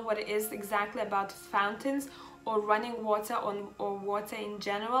 I don't know what it is exactly about fountains or running water or water in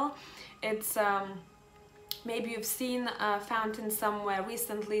general. It's maybe you've seen a fountain somewhere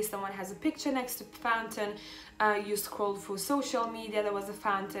recently, someone has a picture next to the fountain, you scroll through social media, there was a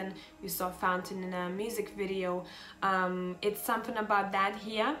fountain, you saw a fountain in a music video. It's something about that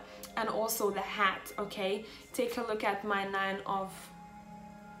here. And also the hat, okay? Take a look at my 9 of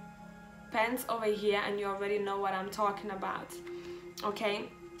Pens over here and you already know what I'm talking about, okay?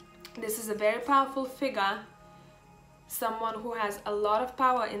 This is a very powerful figure, someone who has a lot of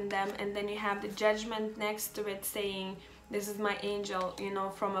power in them, and then you have the Judgment next to it saying, this is my angel, you know,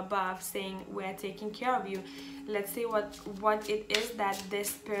 from above, saying we're taking care of you. Let's see what it is that this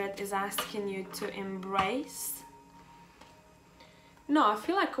spirit is asking you to embrace. No, I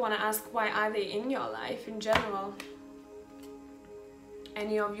feel like I want to ask, why are they in your life in general?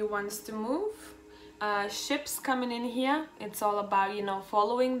 Any of you wants to move? Ships coming in here. It's all about, you know,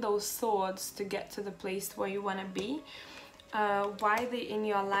 following those swords to get to the place where you want to be. Why they in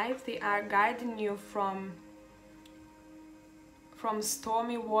your life? They are guiding you from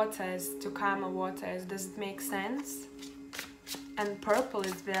stormy waters to calmer waters. Does it make sense? And purple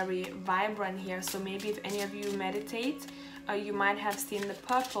is very vibrant here, so maybe if any of you meditate, you might have seen the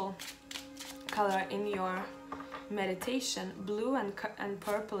purple color in your meditation. Blue and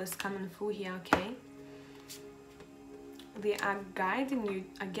purple is coming through here, okay? They are guiding you.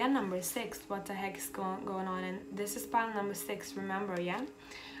 Again, number 6. What the heck is going on? And this is pile number 6, remember, yeah?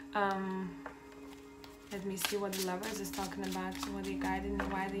 Let me see what the Lovers is talking about. What they guiding you,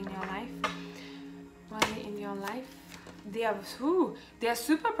 why they in your life. Money in your life. They are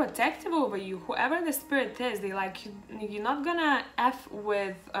super protective over you. Whoever the spirit is, they like, you're not gonna F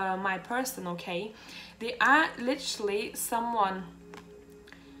with my person, okay? They are literally someone.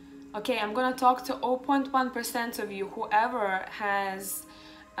 Okay, I'm gonna talk to 0.1% of you. Whoever has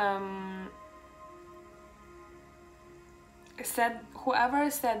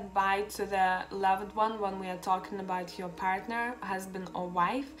said bye to the loved one when we are talking about your partner, husband or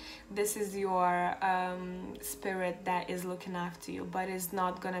wife, this is your spirit that is looking after you, but it's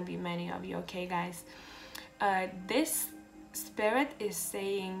not gonna be many of you, okay guys? This spirit is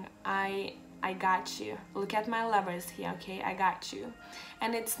saying, I got you. Look at my lovers here, okay? I got you.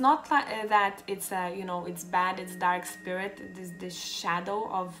 And it's not like that it's a, you know, it's bad, it's dark spirit, this shadow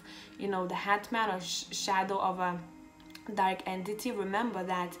of, you know, the Hatman, or shadow of a dark entity. Remember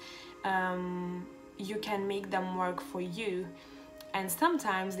that you can make them work for you, and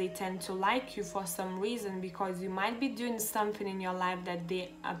sometimes they tend to like you for some reason, because you might be doing something in your life that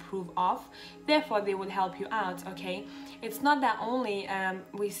they approve of, therefore they would help you out, okay? It's not that only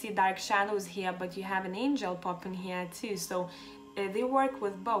we see dark shadows here, but you have an angel popping here too, so they work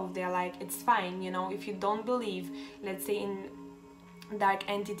with both. They're like, it's fine, you know, if you don't believe, let's say, in dark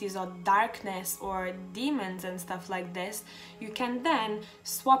entities or darkness or demons and stuff like this, you can then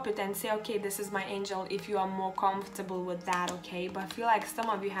swap it and say, okay, this is my angel, if you are more comfortable with that, okay? But I feel like some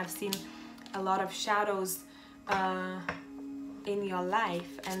of you have seen a lot of shadows in your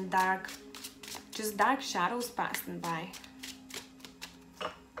life, and dark shadows passing by.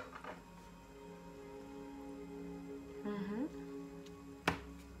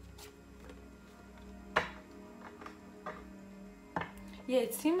 Yeah,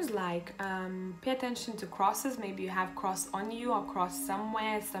 it seems like pay attention to crosses. Maybe you have cross on you or cross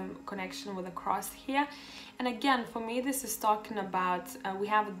somewhere, some connection with a cross here. And again, for me, this is talking about we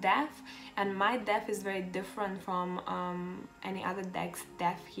have death, and my death is very different from any other deck's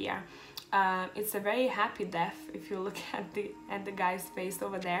death here. It's a very happy death if you look at the guy's face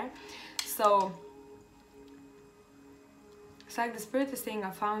over there. So it's like the spirit is saying,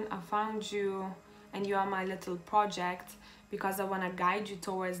 I found you, and you are my little project, because I want to guide you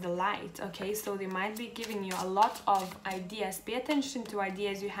towards the light, okay? So they might be giving you a lot of ideas. Pay attention to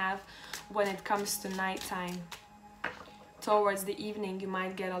ideas you have when it comes to nighttime. Towards the evening, you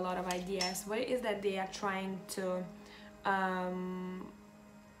might get a lot of ideas. What is that they are trying to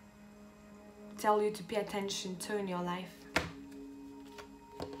tell you to pay attention to in your life?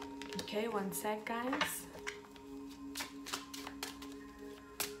 Okay, one sec, guys.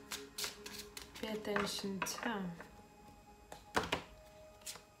 Pay attention to...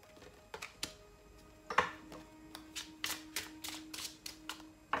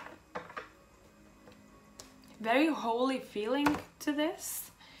 very holy feeling to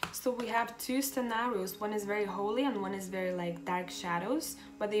this. So we have two scenarios. One is very holy and one is very like dark shadows,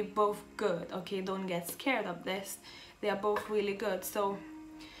 but they both good, okay? Don't get scared of this. They are both really good. So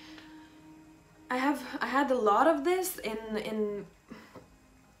I had a lot of this in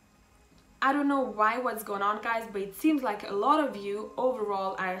I don't know what's going on, guys, but it seems like a lot of you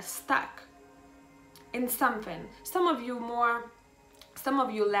overall are stuck in something. Some of you more, some of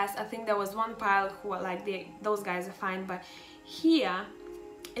you less. I think there was one pile who are like, those guys are fine, but here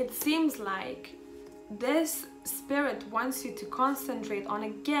it seems like this spirit wants you to concentrate on,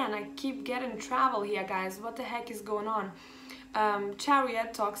 again, I keep getting travel here, guys. What the heck is going on?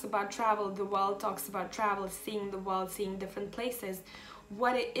 Chariot talks about travel, the world talks about travel, seeing the world, seeing different places.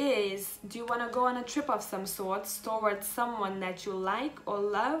 What it is, do you want to go on a trip of some sorts towards someone that you like or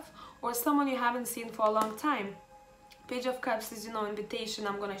love, or someone you haven't seen for a long time? Page of Cups is, you know, invitation.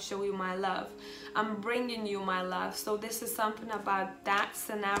 I'm gonna show you my love. I'm bringing you my love. So this is something about that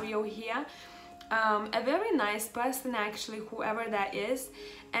scenario here. A very nice person, actually, whoever that is.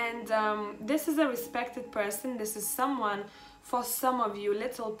 And this is a respected person. This is someone, for some of you,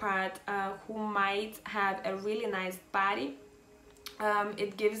 little part, who might have a really nice body.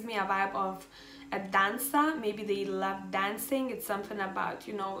 It gives me a vibe of a dancer. Maybe they love dancing. It's something about,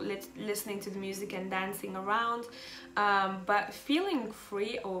 you know, listening to the music and dancing around, but feeling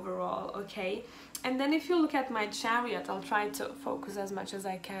free overall, okay? And then if you look at my Chariot, I'll try to focus as much as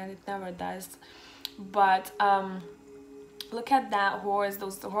I can. It never does, but look at that horse.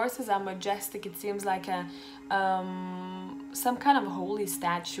 Those horses are majestic. It seems like a some kind of holy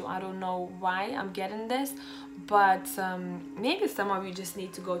statue. I don't know why I'm getting this, but maybe some of you just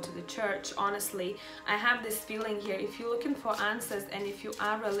need to go to the church. Honestly, I have this feeling here. If you're looking for answers and if you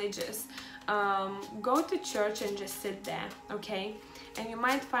are religious, go to church and just sit there, okay? And you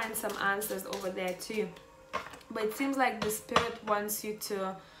might find some answers over there too. But it seems like the spirit wants you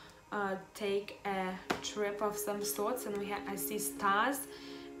to take a trip of some sorts, and I see stars.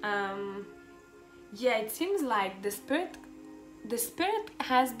 Yeah, it seems like the spirit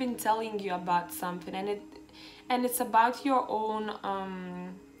has been telling you about something, and it's about your own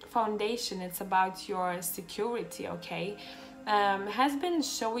foundation. It's about your security, okay? Has been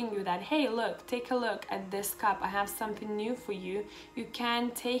showing you that, hey, look, take a look at this cup. I have something new for you. You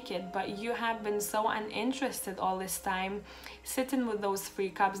can take it, but you have been so uninterested all this time, sitting with those 3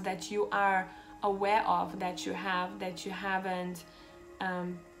 cups that you are aware of that you haven't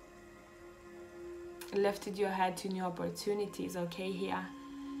lifted your head to new opportunities, okay? Here,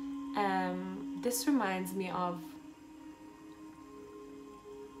 this reminds me of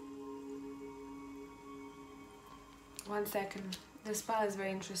one second. This pile is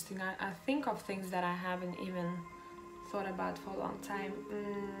very interesting. I think of things that I haven't even thought about for a long time.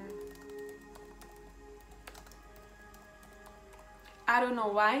 I don't know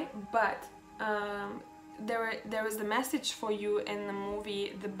why, but there is a message for you in the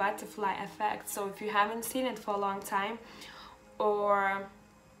movie The Butterfly Effect. So if you haven't seen it for a long time, or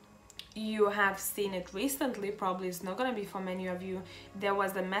you have seen it recently, probably it's not gonna be for many of you, there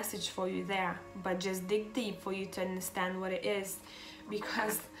was a message for you there, but just dig deep for you to understand what it is,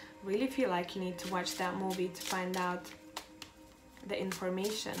 because I really feel like you need to watch that movie to find out the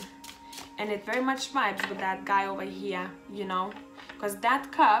information. And it very much vibes with that guy over here, you know, because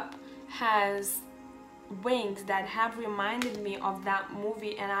that cup has wings that have reminded me of that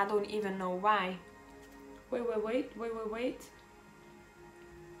movie, and I don't even know why. Wait.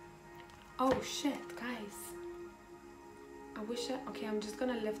 Oh shit, guys. I wish okay, I'm just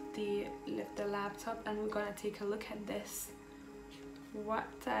gonna lift the laptop and we're gonna take a look at this. What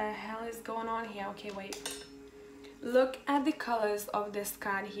the hell is going on here? Okay, wait. Look at the colors of this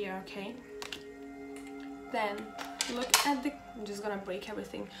card here, okay? Then look at the, I'm just gonna break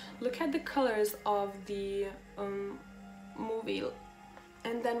everything. Look at the colors of the movie,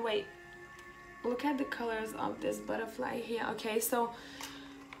 and then wait, look at the colors of this butterfly here, okay? So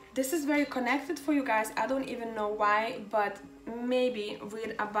this is very connected for you guys. I don't even know why, but maybe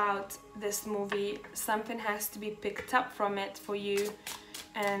read about this movie. Something has to be picked up from it for you.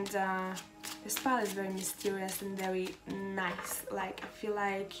 And this pile is very mysterious and very nice. Like, I feel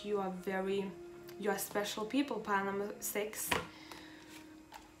like you are special people, pile number 6.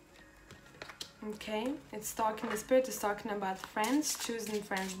 Okay, it's talking, the spirit is talking about friends, choosing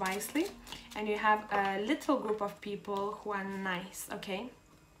friends wisely. And you have a little group of people who are nice, okay?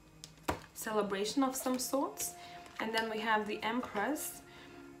 Celebration of some sorts. And then we have the Empress,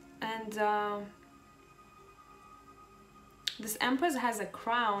 and this Empress has a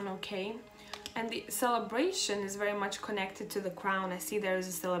crown, okay? And the celebration is very much connected to the crown. I see there is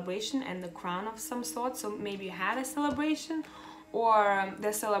a celebration and the crown of some sort, so maybe you had a celebration, or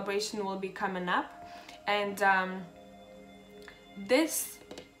the celebration will be coming up. And this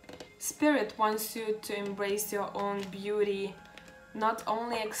spirit wants you to embrace your own beauty, not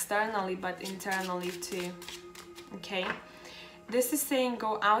only externally but internally too, okay? This is saying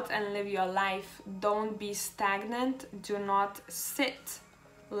go out and live your life. Don't be stagnant. Do not sit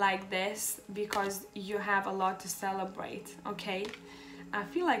like this, because you have a lot to celebrate, okay? I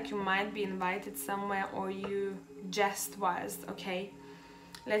feel like you might be invited somewhere, or you just was, okay?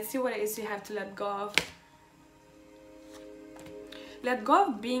 Let's see what it is you have to let go of. Let go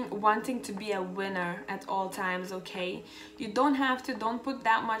of wanting to be a winner at all times, okay? You don't have to, don't put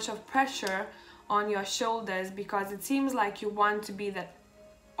that much of pressure on your shoulders, because it seems like you want to be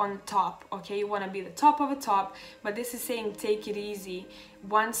on top, okay? You want to be the top of the top, but this is saying take it easy.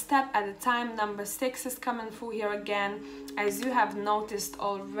 One step at a time. Number 6 is coming through here again, as you have noticed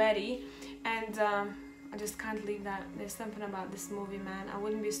already. And I just can't leave that. There's something about this movie, man. I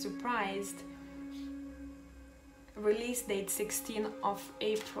wouldn't be surprised. Release date 16th of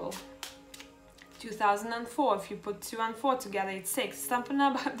April 2004. If you put 2 and 4 together, it's 6. Something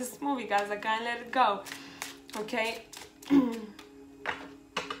about this movie, guys, I can't let it go, okay?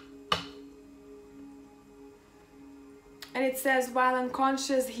 And it says, while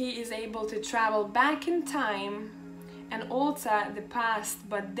unconscious, he is able to travel back in time and alter the past,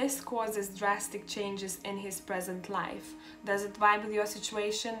 but this causes drastic changes in his present life. Does it vibe with your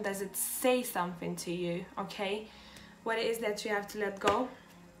situation? Does it say something to you? Okay, what it is that you have to let go?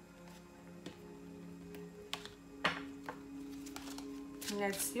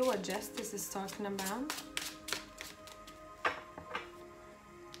 Let's see what justice is talking about.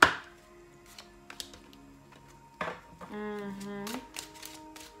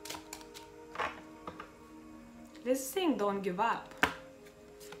 This thing, don't give up.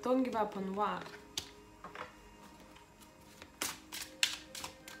 Don't give up on what?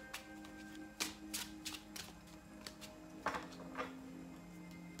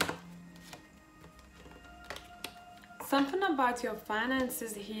 Something about your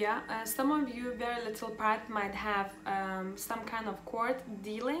finances here. Some of you, very little part, might have some kind of court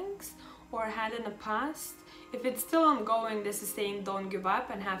dealings or had in the past. If it's still ongoing, this is saying don't give up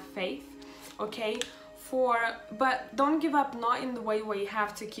and have faith, okay? But don't give up, not in the way where you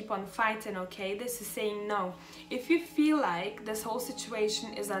have to keep on fighting, okay? This is saying no. If you feel like this whole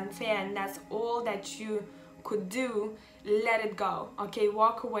situation is unfair and that's all that you could do, let it go, okay?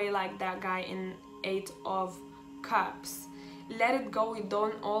 Walk away like that guy in 8 of Cups. Let it go. You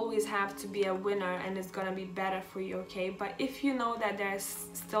don't always have to be a winner and it's gonna be better for you, okay? But if you know that there's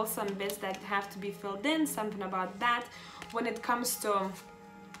still some bits that have to be filled in, something about that when it comes to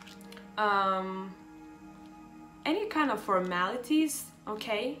any kind of formalities,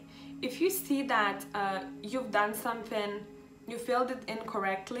 okay? If you see that you've done something, you filled it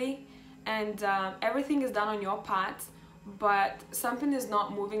incorrectly, and everything is done on your part, but something is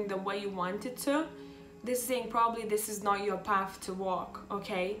not moving the way you want it to, this is saying probably this is not your path to walk,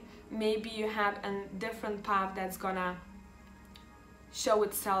 okay? Maybe you have a different path that's gonna show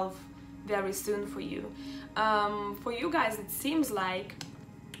itself very soon for you. For you guys, it seems like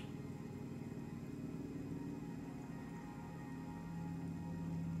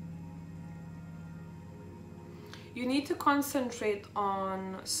you need to concentrate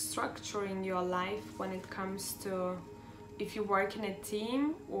on structuring your life when it comes to if you work in a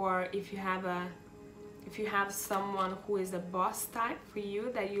team or if you have someone who is a boss type for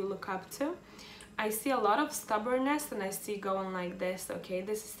you that you look up to. I see a lot of stubbornness and I see going like this, okay?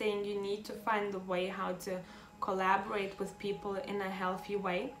 This is saying you need to find a way how to collaborate with people in a healthy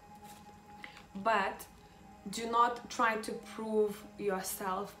way, but do not try to prove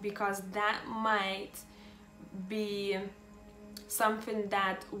yourself, because that might be something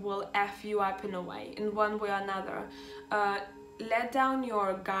that will F you up in a way, in one way or another. Let down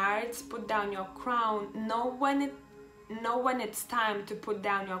your guards, put down your crown, know when it's time to put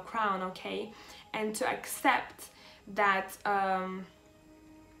down your crown, okay? And to accept that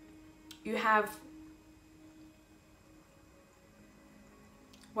you have,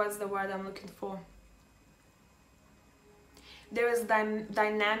 what's the word I'm looking for? There is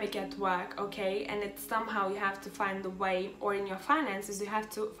dynamic at work, okay? And it's somehow you have to find the way, or in your finances, you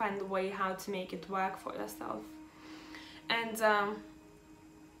have to find the way how to make it work for yourself. And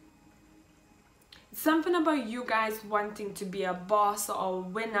something about you guys wanting to be a boss or a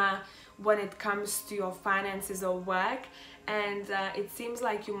winner when it comes to your finances or work, and it seems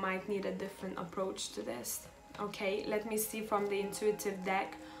like you might need a different approach to this, okay? Let me see from the intuitive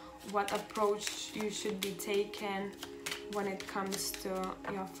deck what approach you should be taking when it comes to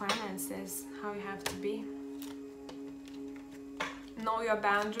your finances, how you have to be. Know your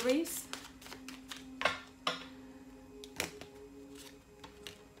boundaries.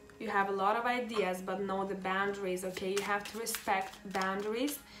 You have a lot of ideas, but know the boundaries, okay? You have to respect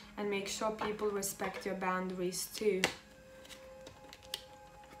boundaries and make sure people respect your boundaries too.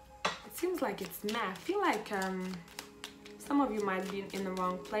 It seems like it's meh. I feel like some of you might be in the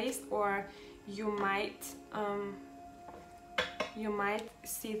wrong place, or you might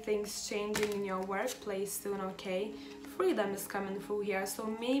see things changing in your workplace soon, okay? Freedom is coming through here, so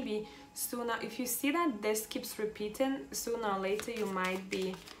maybe sooner, if you see that this keeps repeating, sooner or later you might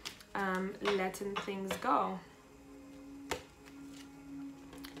be letting things go.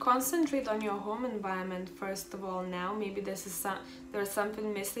 Concentrate on your home environment first of all now. Maybe this is there's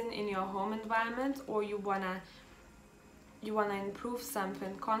something missing in your home environment, or you wanna improve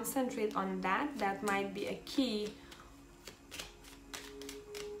something. Concentrate on that. That might be a key.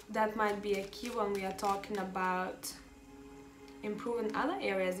 That might be a key when we are talking about improving other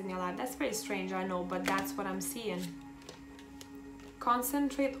areas in your life. That's very strange, I know, but that's what I'm seeing.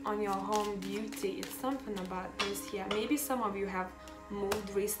 Concentrate on your home beauty. It's something about this here. Maybe some of you have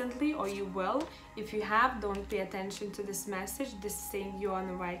moved recently, or you will. If you have, don't pay attention to this message. This is saying you're on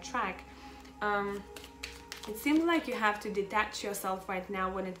the right track. It seems like you have to detach yourself right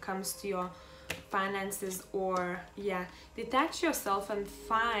now when it comes to your finances, or yeah, detach yourself and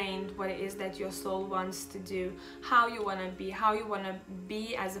find what it is that your soul wants to do, how you want to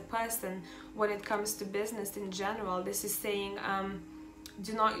be as a person when it comes to business in general. This is saying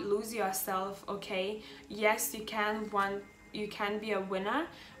do not lose yourself, okay? Yes, you can be a winner,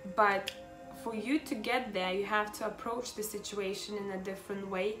 but for you to get there, you have to approach the situation in a different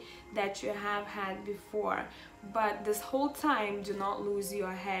way that you have had before. But this whole time, do not lose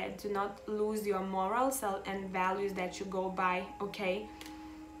your head, do not lose your morals and values that you go by, okay?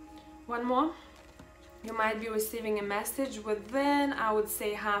 One more. You might be receiving a message within, I would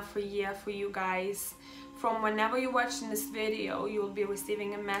say, half a year for you guys. From whenever you're watching this video, you'll be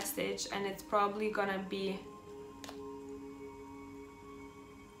receiving a message, and it's probably gonna be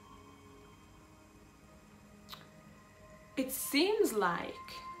it seems like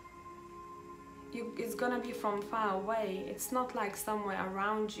it's gonna be from far away. It's not like somewhere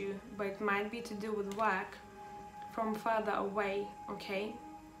around you, but it might be to do with work from further away, okay?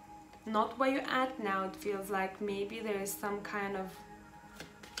 Not where you're at now. It feels like maybe there is some kind of,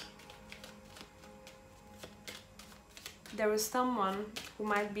 there is someone who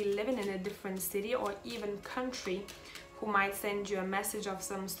might be living in a different city or even country who might send you a message of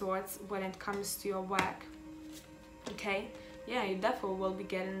some sorts when it comes to your work, okay? Yeah, you definitely will be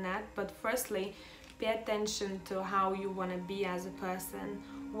getting that, but firstly, pay attention to how you want to be as a person,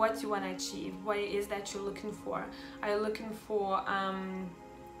 what you want to achieve, what it is that you're looking for. Are you looking for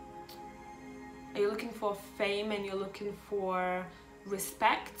fame and you're looking for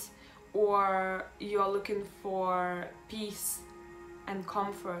respect, or you're looking for peace and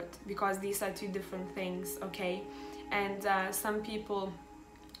comfort? Because these are two different things, okay? And some people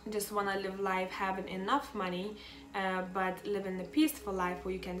just want to live life having enough money, but living a peaceful life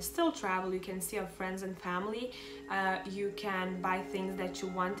where you can still travel, you can see your friends and family, you can buy things that you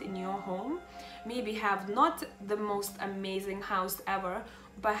want in your home, maybe have not the most amazing house ever,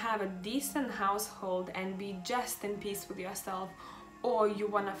 but have a decent household and be just in peace with yourself. Or you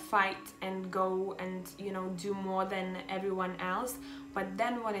want to fight and go and, you know, do more than everyone else, but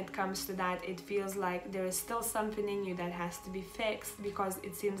then when it comes to that, it feels like there is still something in you that has to be fixed, because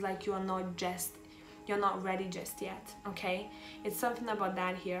it seems like you're not ready just yet, okay? It's something about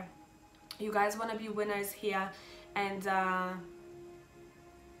that here. You guys want to be winners here, and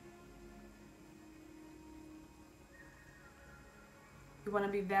you want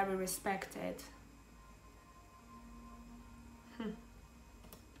to be very respected.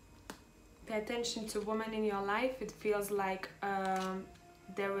 Pay attention to women in your life. It feels like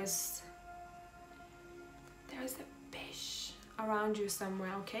there is a fish around you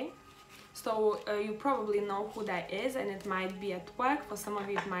somewhere, okay? So you probably know who that is, and it might be at work. For some of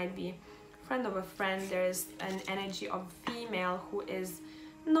you, it might be a friend of a friend. There's an energy of female who is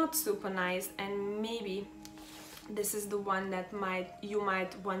not super nice, and maybe this is the one that you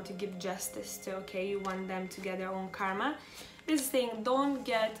might want to give justice to, okay? You want them to get their own karma. This is saying don't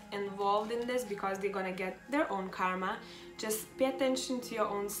get involved in this, because they're gonna get their own karma. Just pay attention to your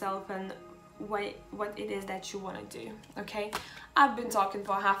own self and what it is that you want to do, okay? I've been talking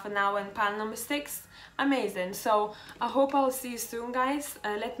for half an hour in pile number 6. Amazing. So I hope I'll see you soon, guys.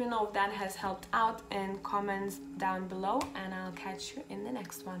 Let me know if that has helped out in comments down below, and I'll catch you in the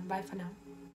next one. Bye for now.